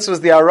and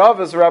mitzvahs, the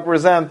Aravas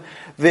represent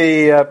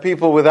the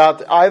people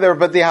without either,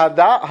 but the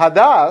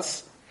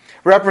Hadas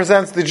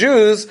represents the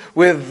Jews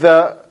with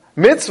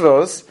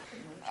mitzvos,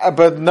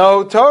 but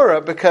no Torah,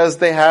 because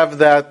they have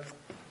that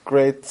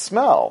great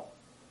smell.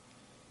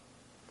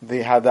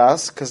 The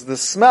Hadas, because the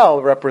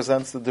smell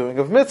represents the doing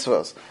of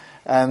mitzvos.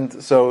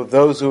 And so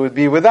those who would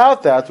be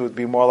without that would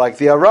be more like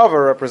the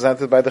Arava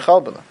represented by the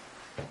Chalbana.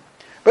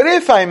 But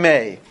if I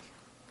may,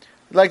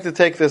 I'd like to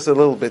take this a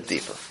little bit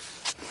deeper.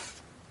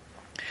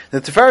 The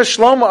Tiferes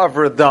Shlomo of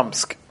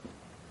Radomsk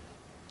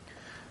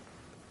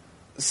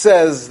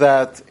says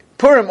that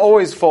Purim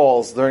always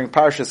falls during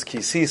Parshas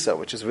Ki Sisa,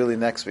 which is really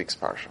next week's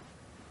Parsha.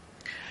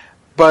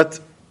 But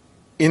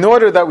in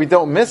order that we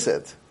don't miss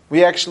it,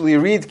 we actually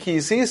read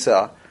Ki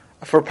Sisa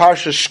for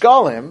Parshas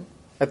Shkalim,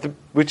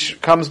 which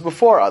comes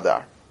before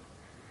Adar.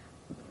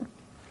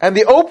 And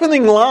the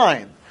opening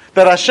line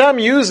that Hashem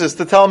uses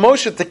to tell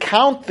Moshe to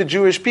count the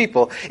Jewish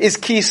people is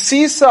Ki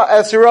Sisa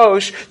es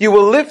Rosh, you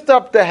will lift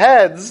up the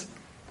heads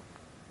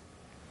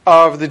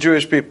of the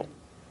Jewish people.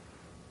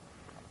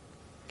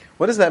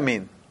 What does that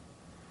mean?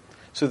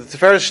 So the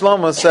Tiferes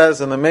Shlomo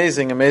says an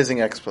amazing,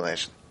 amazing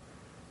explanation.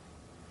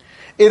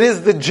 It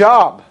is the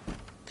job,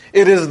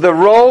 it is the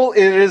role,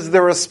 it is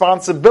the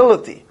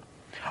responsibility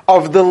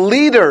of the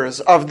leaders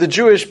of the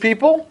Jewish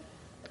people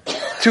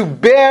to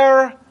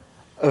bear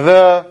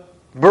the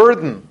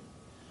burden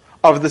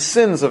of the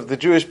sins of the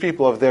Jewish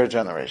people of their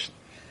generation.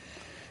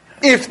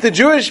 If the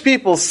Jewish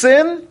people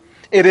sin,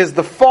 it is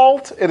the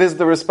fault, it is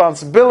the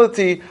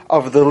responsibility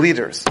of the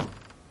leaders.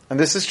 And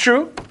this is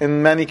true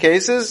in many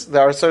cases.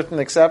 There are certain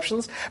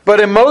exceptions, but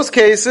in most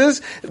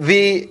cases,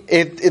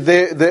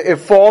 it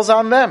falls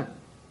on them.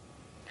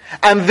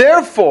 And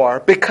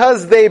therefore,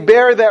 because they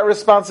bear that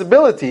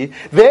responsibility,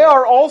 they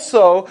are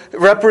also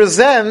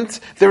represent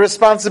the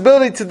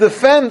responsibility to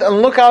defend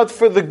and look out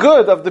for the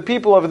good of the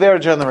people of their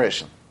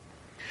generation.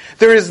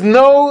 There is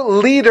no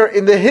leader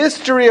in the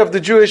history of the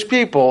Jewish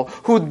people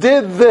who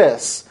did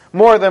this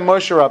more than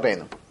Moshe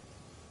Rabbeinu.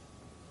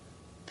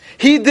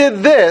 He did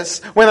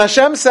this when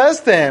Hashem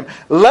says to him,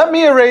 let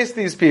me erase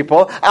these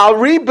people, I'll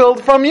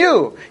rebuild from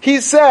you.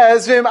 He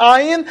says,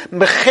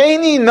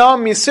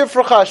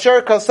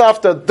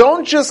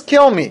 don't just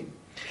kill me.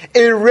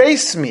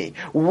 Erase me.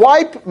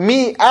 Wipe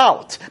me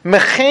out. Who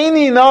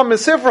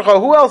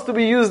else do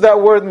we use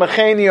that word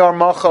mecheni or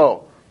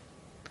macho?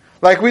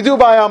 Like we do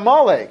by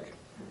Amalek.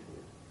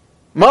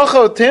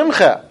 Macho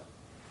timcha.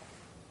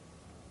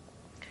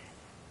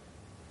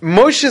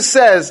 Moshe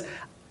says,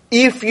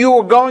 if you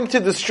are going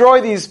to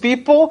destroy these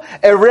people,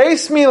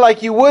 erase me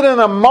like you would an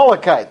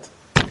Amalekite.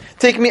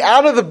 Take me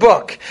out of the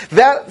book.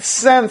 That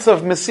sense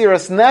of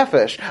Mesiras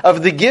Nefesh,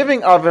 of the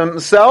giving of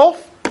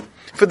himself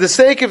for the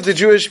sake of the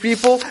Jewish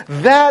people,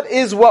 that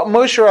is what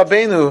Moshe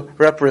Rabbeinu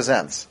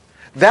represents.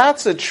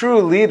 That's a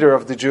true leader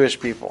of the Jewish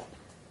people.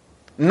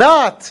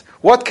 Not,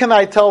 what can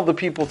I tell the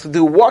people to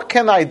do? What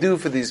can I do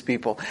for these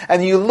people?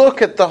 And you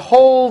look at the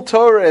whole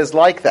Torah is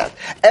like that.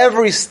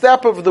 Every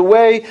step of the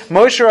way,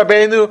 Moshe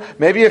Rabbeinu,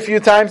 maybe a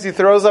few times he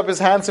throws up his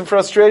hands in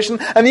frustration,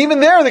 and even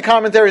there the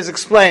commentaries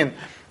explain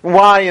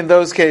why in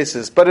those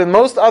cases. But in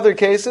most other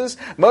cases,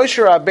 Moshe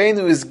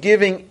Rabbeinu is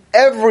giving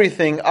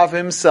everything of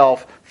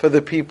himself for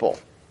the people,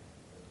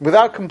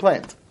 without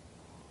complaint.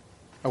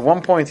 At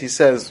one point he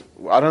says,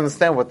 I don't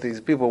understand what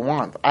these people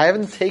want. I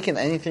haven't taken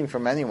anything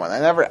from anyone. I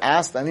never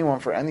asked anyone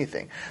for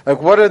anything.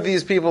 Like, what are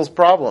these people's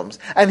problems?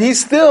 And he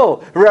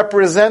still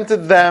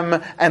represented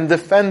them and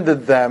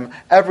defended them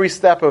every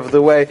step of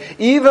the way,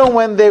 even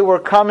when they were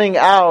coming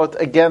out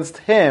against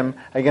him,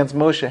 against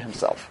Moshe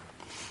himself.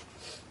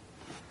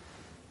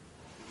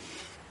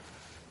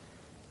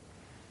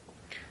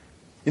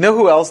 You know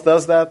who else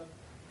does that?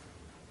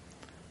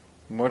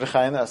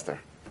 Mordechai and Esther.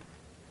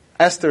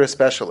 Esther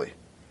especially.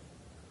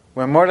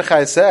 When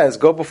Mordechai says,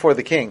 go before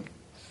the king,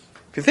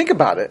 if you think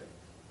about it,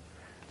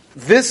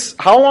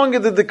 how long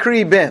had the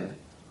decree been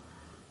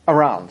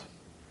around?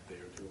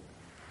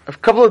 A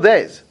couple of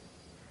days.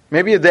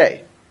 Maybe a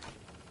day.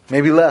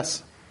 Maybe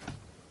less.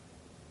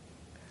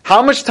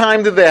 How much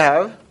time did they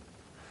have?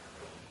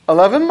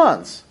 11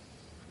 months.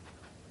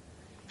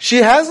 She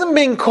hasn't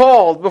been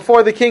called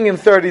before the king in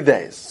 30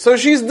 days. So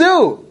she's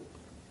due.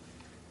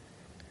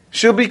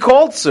 She'll be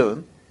called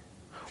soon.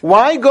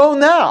 Why go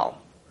now?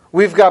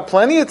 We've got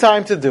plenty of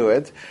time to do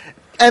it.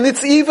 And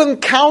it's even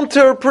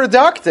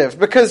counterproductive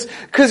because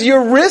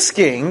you're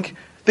risking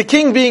the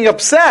king being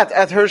upset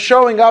at her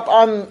showing up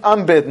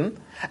unbidden,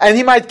 and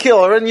he might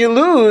kill her, and you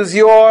lose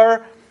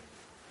your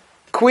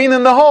queen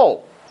in the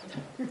hole.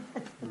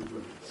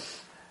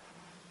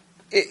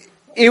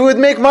 It would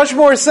make much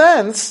more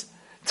sense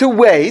to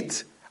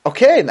wait.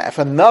 Okay, now if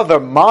another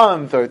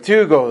month or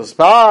two goes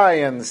by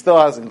and still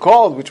hasn't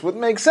called, which would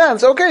make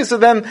sense, okay, so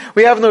then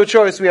we have no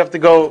choice, we have to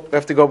go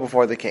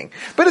before the king.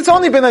 But it's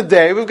only been a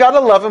day, we've got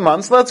 11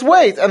 months, let's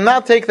wait and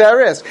not take that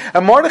risk.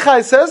 And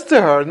Mordechai says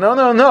to her,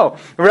 no.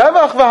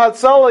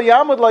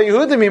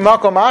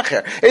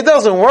 It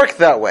doesn't work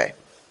that way.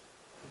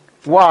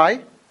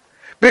 Why?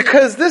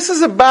 Because this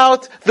is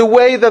about the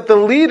way that the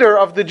leader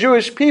of the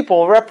Jewish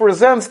people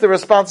represents the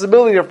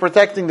responsibility of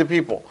protecting the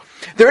people.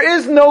 There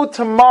is no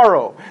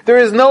tomorrow. There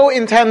is no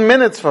in 10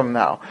 minutes from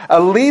now.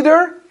 A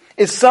leader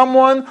is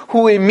someone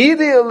who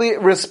immediately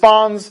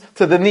responds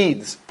to the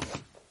needs.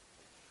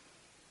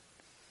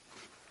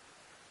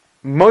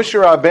 Moshe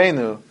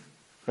Rabbeinu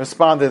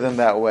responded in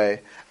that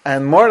way.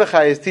 And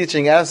Mordechai is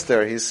teaching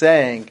Esther, he's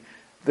saying,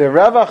 the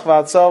Revach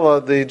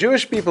Vatzala, the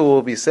Jewish people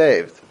will be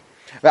saved.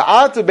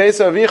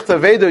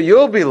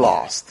 You'll be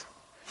lost.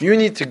 You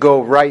need to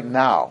go right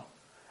now.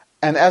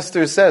 And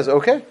Esther says,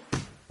 okay,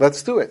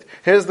 let's do it.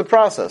 Here's the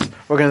process.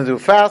 We're going to do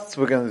fasts,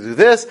 we're going to do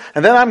this,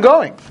 and then I'm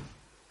going.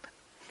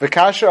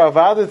 V'kasher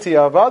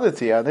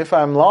avadati, and if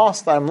I'm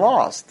lost, I'm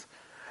lost.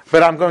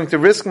 But I'm going to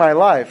risk my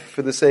life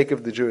for the sake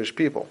of the Jewish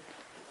people.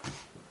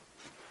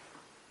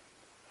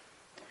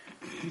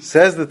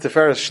 Says the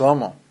Tiferes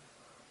Shlomo,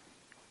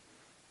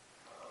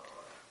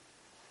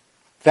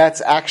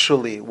 that's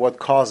actually what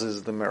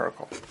causes the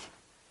miracle.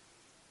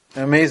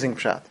 An amazing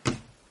pshat.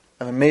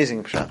 An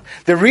amazing pshat.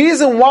 The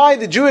reason why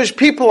the Jewish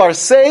people are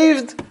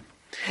saved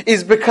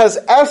is because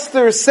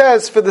Esther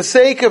says, for the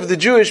sake of the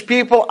Jewish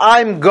people,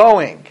 I'm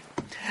going.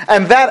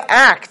 And that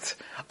act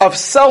of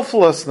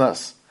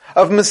selflessness,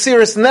 of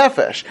Mesiras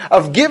Nefesh,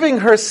 of giving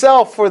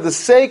herself for the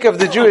sake of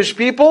the Jewish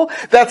people,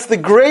 that's the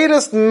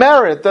greatest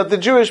merit that the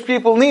Jewish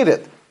people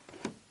needed.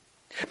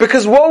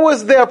 Because what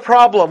was their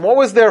problem? What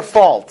was their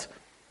fault?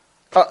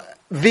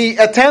 The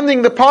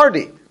attending the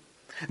party,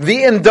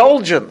 the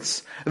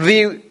indulgence,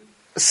 the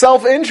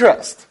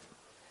self-interest.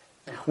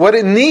 What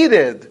it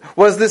needed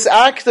was this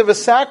act of a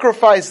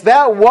sacrifice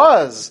that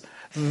was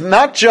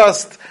not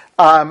just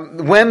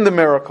when the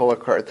miracle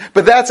occurred,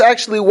 but that's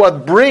actually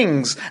what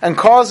brings and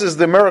causes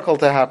the miracle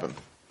to happen.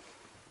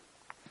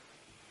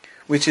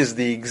 Which is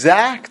the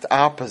exact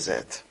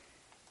opposite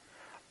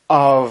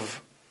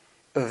of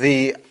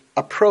the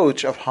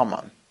approach of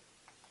Haman.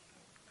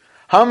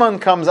 Haman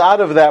comes out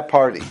of that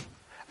party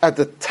at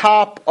the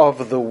top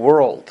of the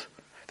world.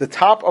 The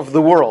top of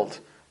the world.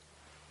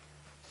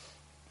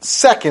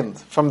 Second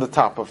from the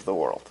top of the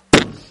world.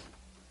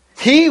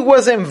 He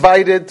was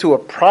invited to a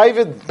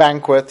private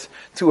banquet,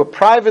 to a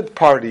private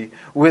party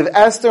with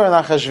Esther and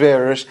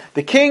Achashverosh,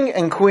 the king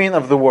and queen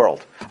of the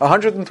world.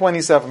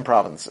 127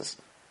 provinces.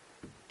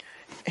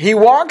 He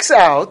walks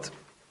out,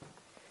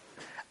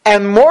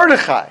 and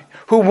Mordechai,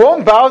 who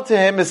won't bow to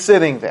him, is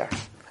sitting there.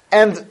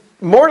 And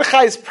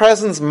Mordechai's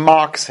presence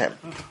mocks him.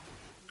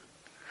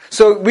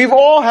 So we've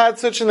all had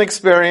such an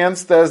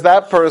experience. There's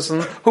that person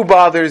who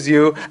bothers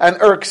you and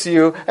irks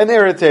you and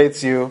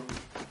irritates you.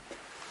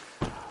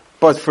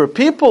 But for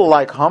people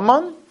like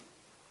Haman,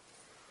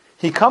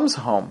 he comes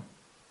home.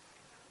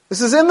 This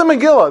is in the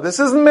Megillah. This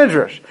isn't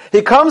Midrash.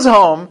 He comes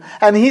home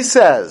and he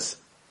says,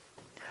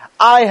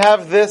 I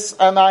have this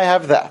and I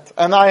have that.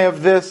 And I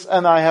have this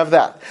and I have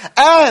that.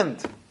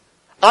 And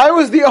I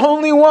was the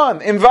only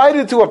one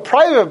invited to a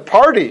private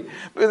party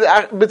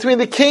between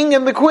the king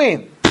and the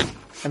queen.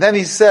 And then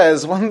he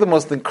says one of the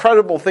most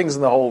incredible things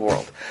in the whole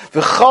world.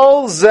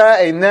 V'chol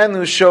zeh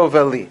einenu shove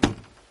li.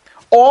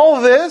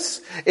 All this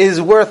is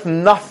worth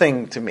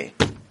nothing to me.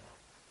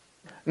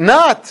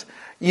 Not,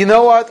 you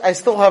know what, I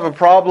still have a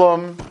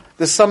problem.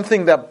 There's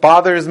something that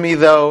bothers me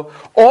though.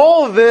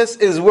 All of this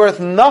is worth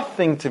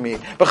nothing to me.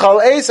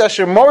 B'chal eis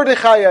asher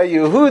Mordechai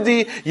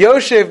Yehudi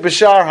Yoshev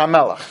b'shar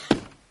hamelach.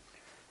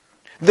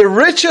 The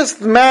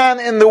richest man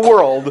in the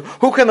world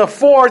who can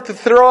afford to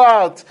throw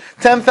out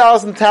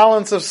 10,000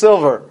 talents of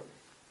silver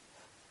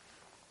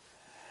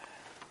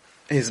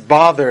is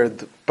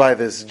bothered by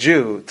this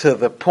Jew to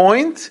the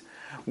point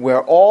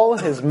where all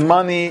his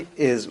money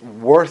is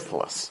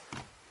worthless.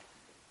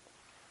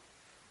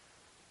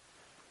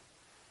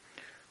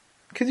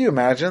 Could you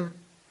imagine?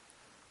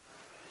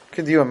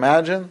 Could you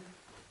imagine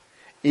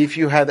if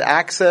you had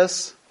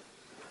access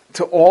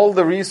to all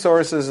the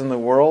resources in the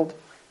world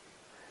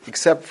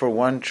except for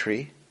one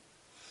tree?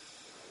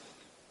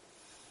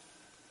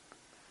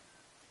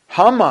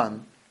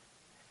 Haman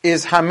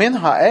is Hamin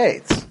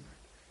Ha'etz.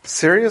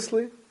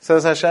 Seriously?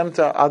 Says Hashem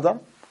to Adam.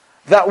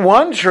 That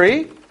one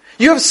tree?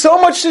 You have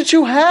so much that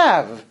you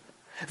have.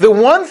 The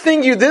one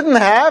thing you didn't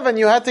have and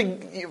you had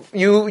to,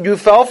 you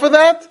fell for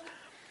that?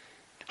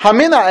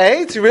 Hamin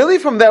Ha'etz? Really?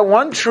 From that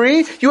one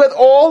tree? You had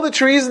all the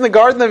trees in the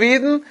Garden of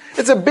Eden?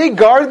 It's a big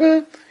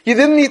garden. You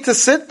didn't need to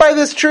sit by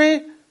this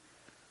tree?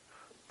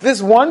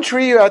 This one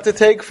tree you had to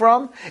take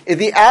from,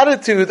 the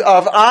attitude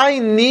of I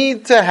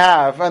need to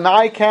have and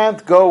I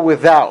can't go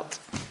without.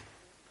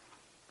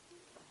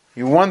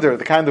 You wonder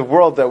the kind of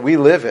world that we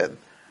live in,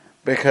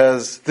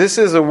 because this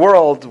is a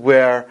world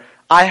where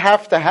I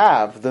have to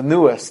have the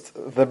newest,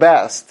 the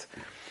best.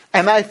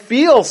 And I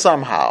feel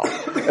somehow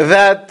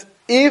that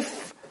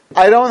if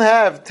I don't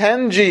have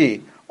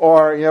 10G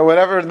or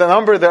whatever the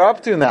number they're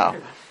up to now,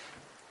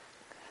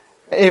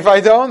 if I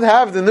don't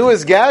have the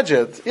newest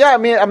gadget,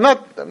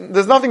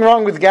 there's nothing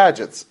wrong with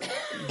gadgets.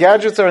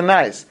 Gadgets are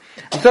nice.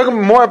 I'm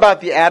talking more about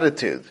the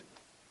attitude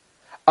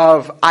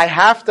of I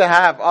have to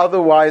have,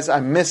 otherwise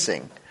I'm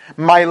missing.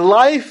 My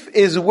life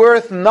is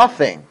worth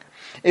nothing.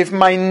 If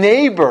my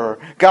neighbor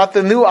got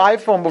the new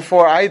iPhone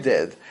before I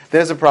did,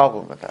 there's a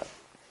problem with that.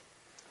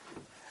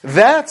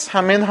 That's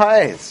Hamin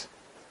Ha'etz.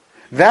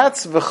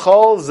 That's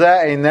V'chol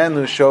zeh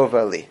einenu shove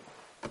li.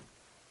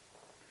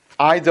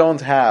 I don't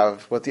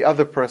have what the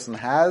other person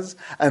has,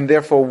 and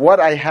therefore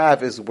what I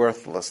have is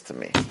worthless to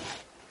me.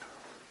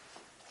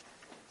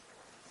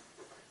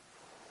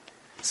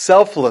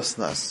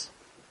 selflessness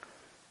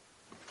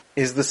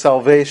is the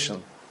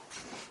salvation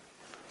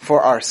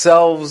for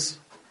ourselves,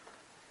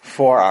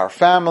 for our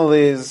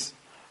families,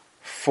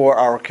 for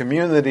our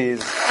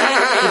communities,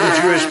 for the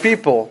Jewish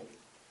people,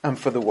 and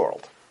for the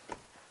world.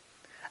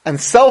 And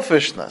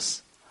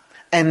selfishness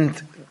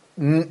and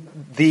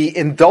the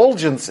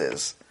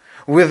indulgences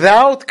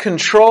without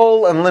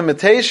control and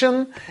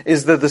limitation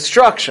is the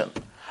destruction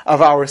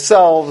of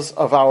ourselves,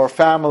 of our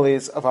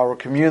families, of our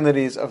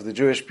communities, of the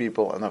Jewish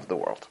people, and of the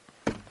world.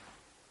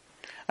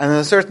 And in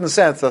a certain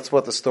sense, that's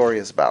what the story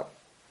is about.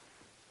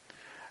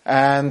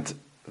 And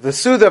the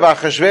Suda of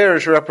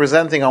Achashverosh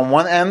representing on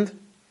one end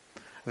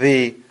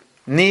the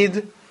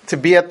need to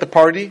be at the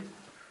party,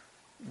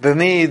 the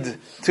need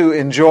to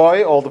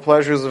enjoy all the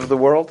pleasures of the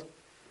world,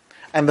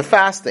 and the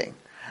fasting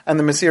and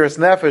the Mesiras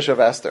Nefesh of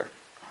Esther.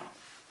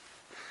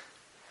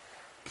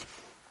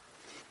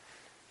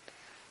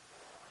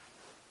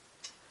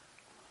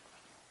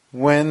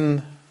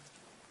 When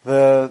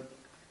the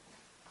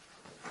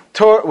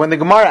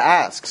Gemara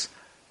asks,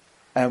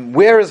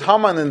 where is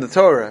Haman in the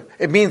Torah?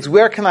 It means,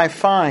 where can I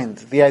find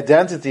the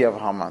identity of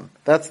Haman?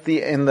 That's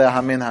in the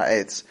Hamin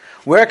Ha'etz.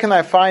 Where can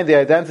I find the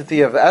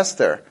identity of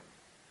Esther?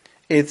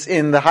 It's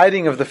in the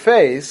hiding of the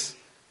face,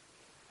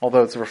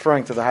 although it's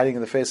referring to the hiding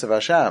of the face of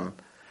Hashem,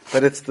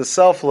 but it's the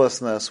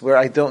selflessness where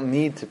I don't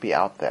need to be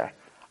out there.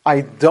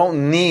 I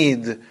don't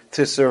need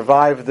to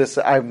survive this.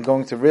 I'm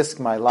going to risk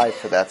my life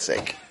for that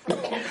sake.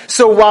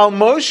 So while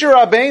Moshe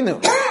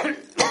Rabbeinu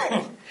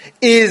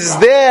is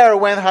there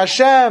when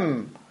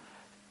Hashem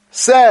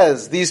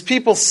says these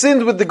people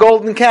sinned with the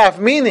golden calf,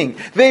 meaning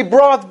they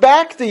brought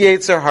back the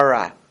Yetzer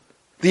Hara.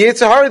 The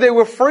Yetzer Hara, they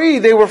were free.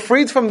 They were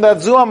freed from that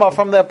zuama,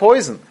 from that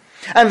poison.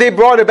 And they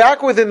brought it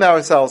back within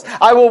themselves.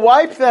 I will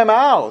wipe them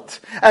out,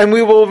 and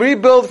we will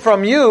rebuild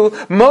from you.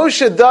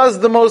 Moshe does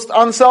the most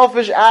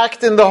unselfish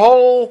act in the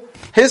whole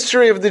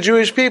history of the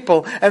Jewish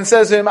people, and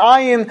says to him,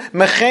 Ayin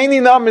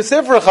mecheni na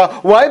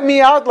misifrecha, wipe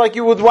me out like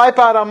you would wipe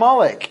out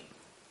Amalek.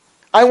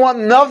 I want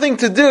nothing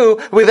to do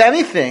with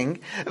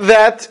anything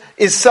that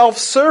is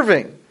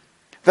self-serving,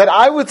 that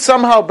I would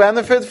somehow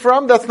benefit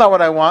from. That's not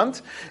what I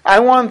want. I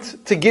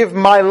want to give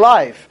my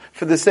life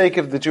for the sake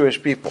of the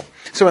Jewish people.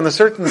 So in a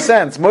certain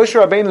sense, Moshe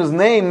Rabbeinu's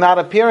name not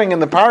appearing in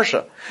the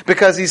Parsha,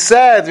 because he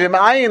said, if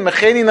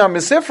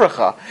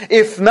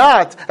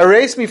not,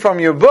 erase me from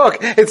your book.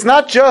 It's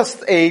not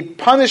just a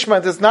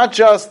punishment, it's not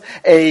just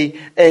a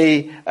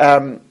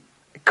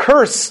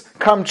curse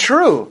come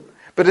true,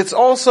 but it's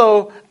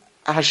also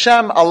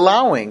Hashem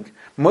allowing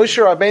Moshe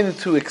Rabbeinu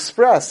to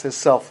express his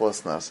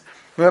selflessness,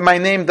 where my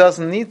name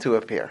doesn't need to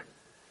appear.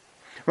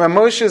 When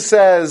Moshe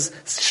says,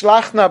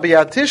 Shlachna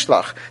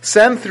b'yatishlach,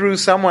 send through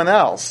someone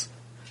else.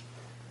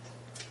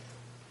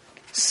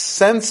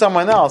 Send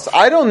someone else.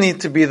 I don't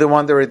need to be the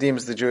one that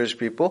redeems the Jewish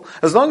people,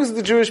 as long as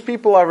the Jewish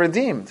people are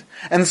redeemed.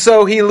 And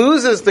so he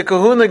loses the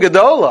Kahuna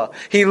Gedola.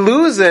 He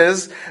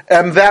loses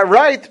that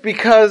right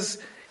because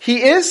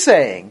he is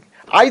saying,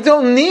 I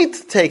don't need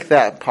to take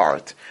that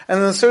part. And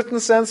in a certain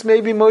sense,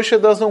 maybe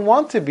Moshe doesn't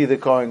want to be the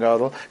Kohen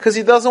Gadol, because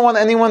he doesn't want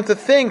anyone to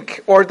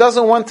think, or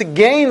doesn't want to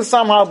gain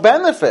somehow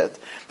benefit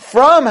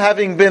from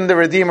having been the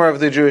Redeemer of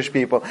the Jewish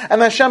people.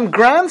 And Hashem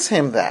grants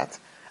him that,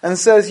 and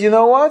says, you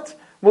know what?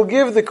 We'll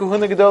give the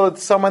Kahuna Gedolah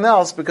to someone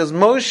else, because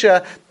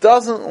Moshe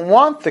doesn't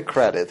want the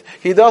credit.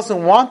 He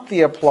doesn't want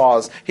the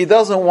applause. He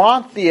doesn't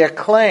want the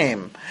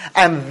acclaim.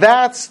 And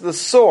that's the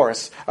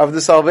source of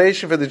the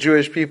salvation for the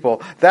Jewish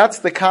people. That's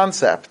the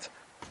concept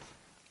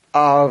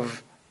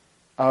of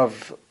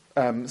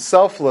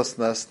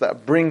selflessness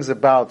that brings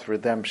about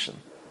redemption.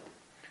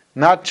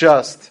 Not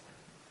just,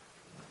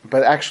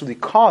 but actually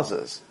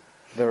causes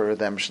the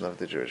redemption of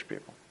the Jewish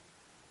people.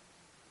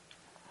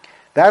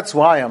 That's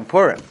why on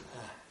Purim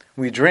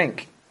we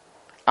drink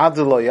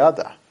Adlo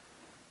Yada,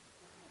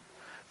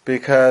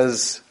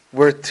 because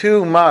we're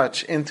too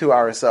much into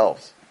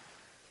ourselves.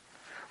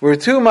 We're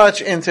too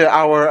much into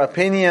our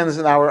opinions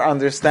and our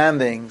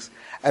understandings,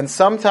 and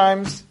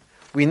sometimes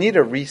we need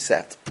a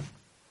reset.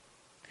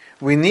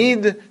 We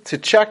need to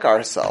check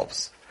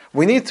ourselves.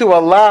 We need to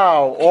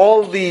allow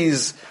all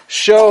these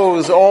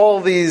shows,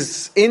 all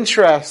these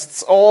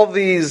interests, all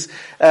these,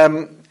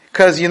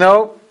 because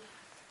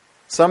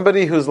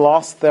somebody who's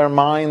lost their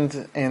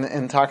mind in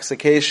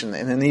intoxication,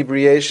 in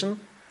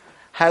inebriation,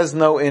 has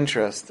no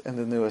interest in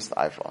the newest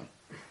iPhone.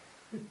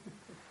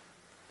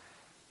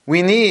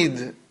 We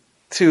need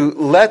to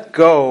let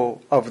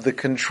go of the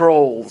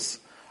controls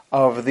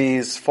of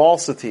these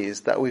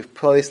falsities that we've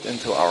placed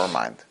into our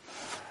mind.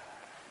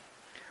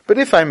 But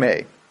if I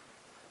may,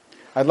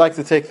 I'd like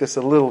to take this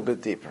a little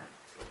bit deeper.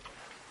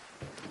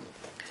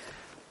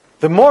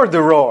 The Mor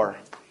Deror,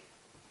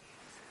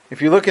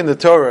 if you look in the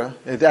Torah,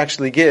 it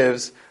actually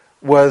gives,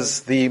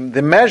 was the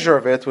measure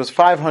of it was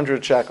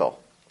 500 shekel.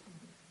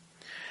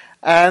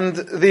 And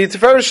the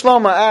Tiferes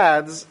Shlomo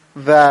adds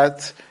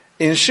that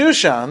in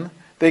Shushan,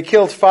 they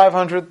killed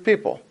 500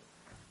 people.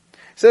 He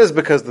says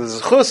because the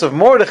Zechus of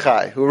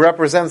Mordechai, who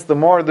represents the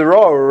Mor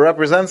Deror, who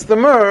represents the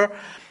Myrrh,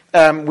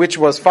 which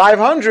was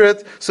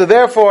 500. So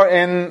therefore,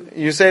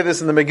 you say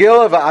this in the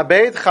Megillah,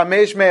 Va'abed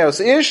chamesh meos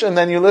ish, and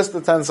then you list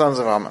the 10 sons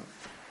of Haman.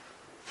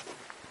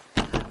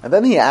 And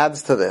then he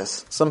adds to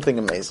this something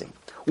amazing.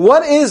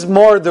 What is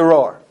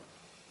Mordoror?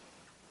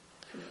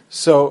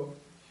 So,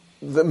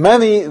 the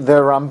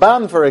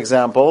Ramban, for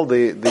example,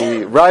 the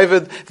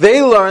Ravid,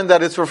 they learned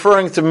that it's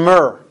referring to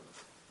myrrh.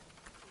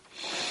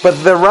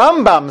 But the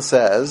Rambam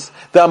says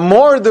that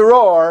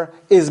Mordoror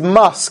is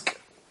musk.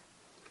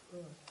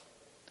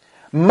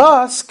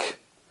 Musk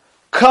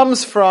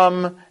comes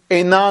from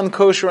a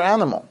non-kosher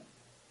animal.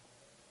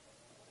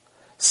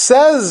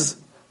 Says,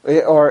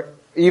 or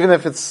even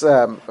if it's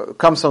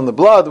comes from the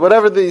blood,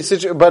 whatever the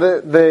situation,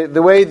 but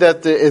the way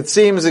that it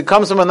seems it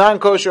comes from a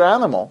non-kosher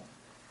animal.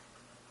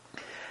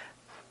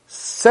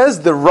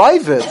 Says the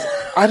Ravid,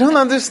 I don't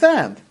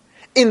understand.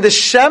 In the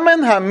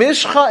Shemen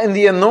HaMishcha, in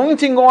the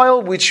anointing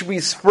oil which we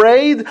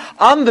sprayed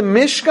on the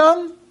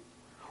Mishkan,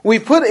 we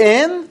put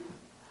in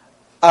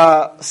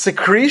a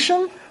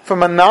secretion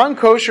from a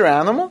non-kosher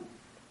animal?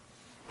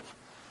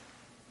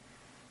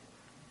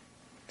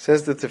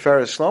 Says the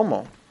Tiferes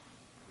Shlomo.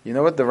 You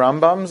know what the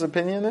Rambam's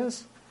opinion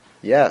is?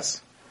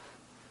 Yes.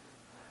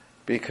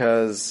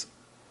 Because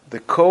the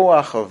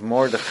koach of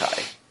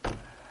Mordechai,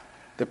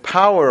 the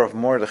power of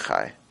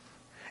Mordechai,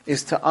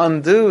 is to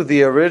undo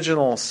the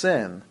original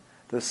sin,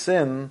 the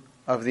sin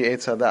of the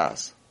Eitz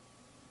Hadas.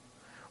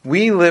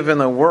 We live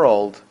in a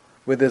world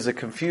where there's a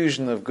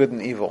confusion of good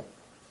and evil,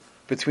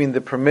 between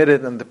the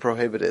permitted and the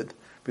prohibited,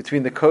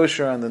 between the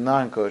kosher and the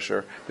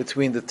non-kosher,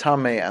 between the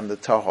tameh and the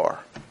tahor.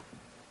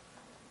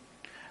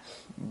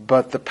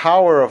 But the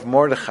power of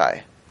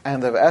Mordechai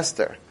and of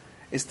Esther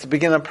is to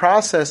begin a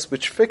process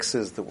which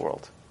fixes the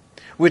world,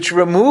 which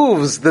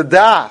removes the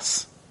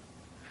das.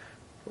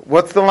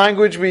 What's the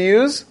language we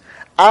use?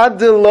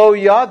 Ad lo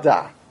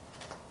yada.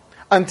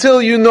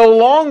 Until you no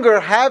longer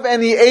have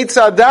any Eitz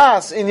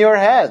Hadas in your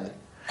head.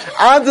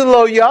 Ad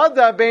lo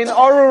yada bein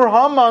Arur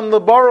Haman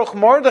leBaruch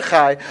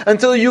Mordechai.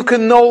 Until you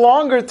can no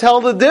longer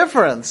tell the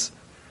difference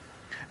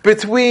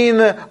between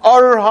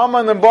Arur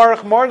Haman and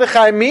Baruch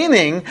Mordechai,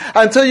 meaning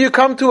until you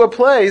come to a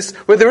place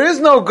where there is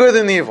no good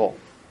and evil.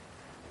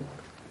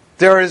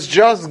 There is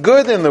just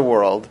good in the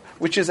world,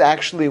 which is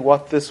actually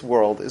what this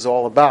world is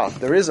all about.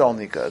 There is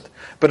only good.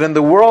 But in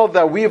the world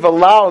that we've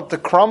allowed to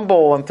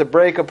crumble and to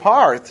break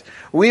apart,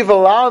 we've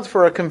allowed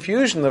for a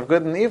confusion of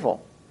good and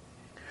evil.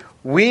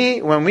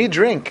 When we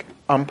drink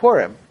on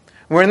Purim,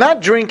 we're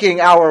not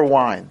drinking our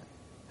wine.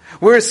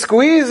 We're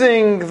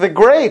squeezing the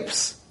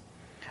grapes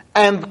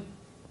and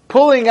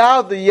pulling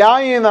out the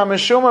yayin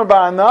ameshumer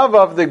ba'anav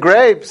of the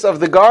grapes of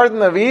the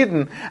Garden of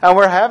Eden, and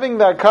we're having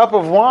that cup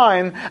of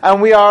wine,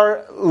 and we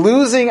are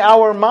losing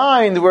our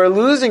mind, we're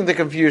losing the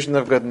confusion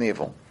of good and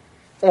evil.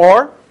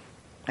 Or,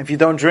 if you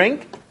don't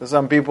drink, there's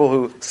some people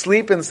who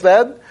sleep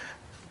instead,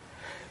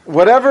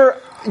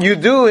 whatever you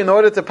do in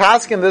order to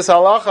paskin this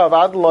halacha of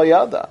ad lo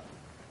yada.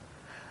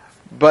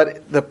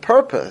 But the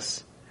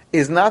purpose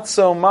is not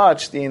so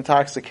much the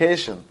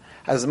intoxication,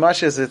 as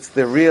much as it's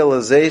the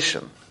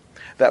realization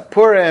that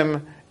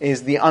Purim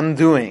is the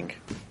undoing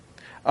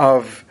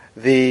of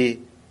the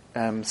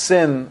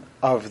sin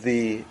of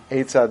the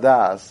Eitz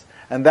Hadas.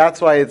 And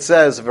that's why it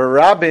says,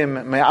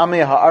 V'rabim me'ami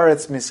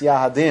ha'aretz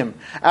misyahadim.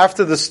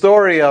 After the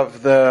story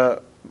of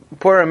the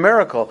Purim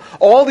miracle,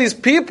 all these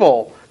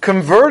people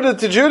converted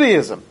to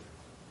Judaism.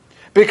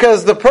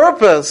 Because the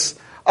purpose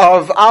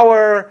of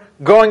our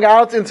going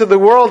out into the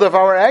world, of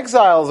our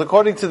exiles,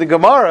 according to the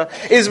Gemara,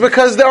 is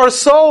because there are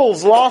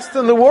souls lost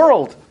in the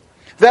world,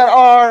 that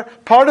are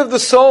part of the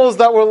souls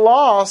that were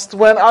lost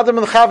when Adam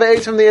and Chava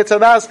ate from the Eitz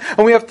Hadas,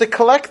 and we have to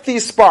collect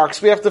these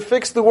sparks, we have to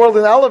fix the world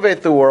and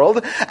elevate the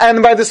world,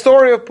 and by the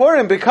story of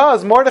Purim,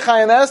 because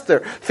Mordechai and Esther,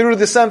 through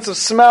the sense of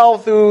smell,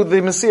 through the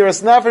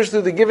Mesiras Nefesh,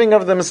 through the giving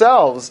of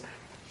themselves,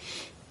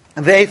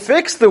 they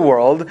fixed the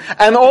world,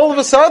 and all of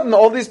a sudden,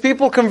 all these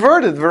people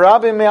converted.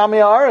 V'rabim me'ami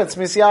ha'aretz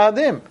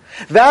misyahadim.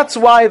 That's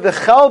why the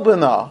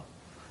chalbana,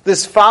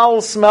 this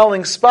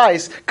foul-smelling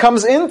spice,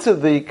 comes into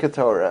the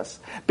Ketores.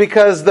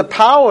 Because the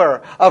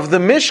power of the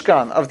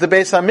Mishkan, of the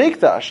Beis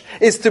HaMikdash,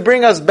 is to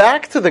bring us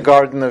back to the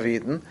Garden of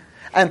Eden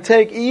and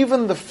take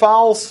even the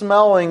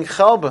foul-smelling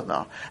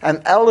chalbana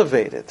and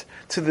elevate it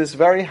to this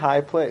very high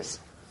place.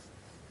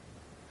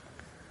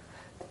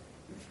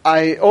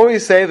 I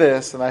always say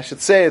this, and I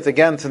should say it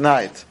again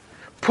tonight.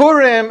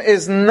 Purim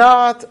is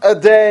not a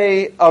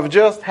day of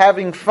just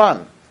having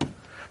fun.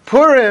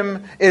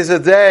 Purim is a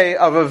day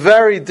of a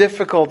very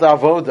difficult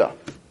avoda.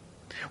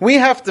 We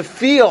have to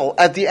feel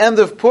at the end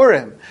of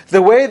Purim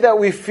the way that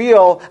we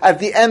feel at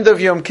the end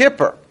of Yom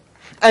Kippur.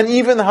 And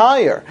even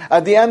higher.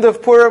 At the end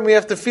of Purim we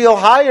have to feel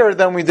higher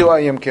than we do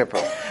at Yom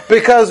Kippur.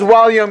 Because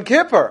while Yom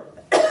Kippur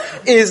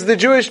is the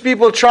Jewish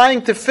people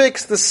trying to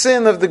fix the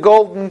sin of the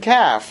golden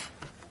calf,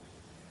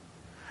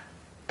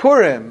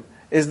 Purim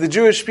is the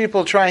Jewish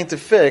people trying to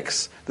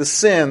fix the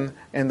sin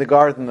in the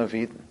Garden of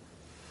Eden.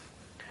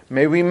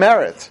 May we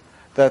merit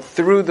that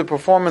through the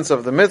performance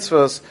of the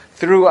mitzvahs,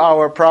 through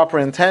our proper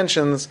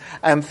intentions,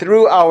 and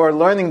through our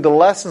learning the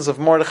lessons of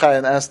Mordechai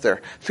and Esther,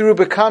 through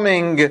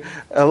becoming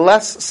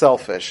less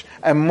selfish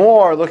and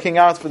more looking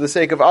out for the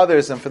sake of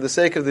others and for the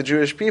sake of the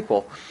Jewish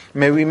people,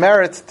 may we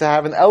merit to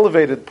have an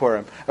elevated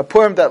Purim, a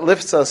Purim that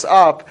lifts us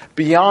up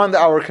beyond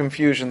our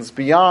confusions,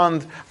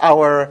 beyond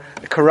our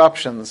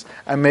corruptions,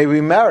 and may we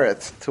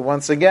merit to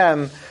once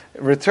again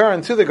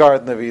return to the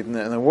Garden of Eden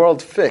in a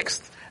world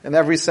fixed in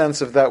every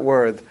sense of that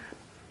word.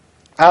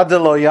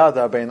 Adelo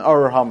Yada Bein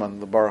Arur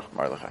Haman L'Baruch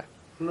Mordechai.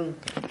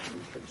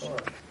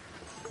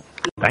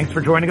 Thanks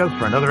for joining us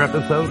for another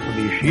episode from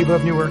the Yeshiva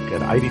of Newark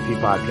at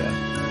IDT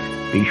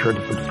Podcast. Be sure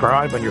to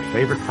subscribe on your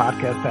favorite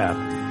podcast app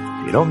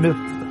so you don't miss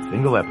a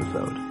single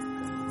episode.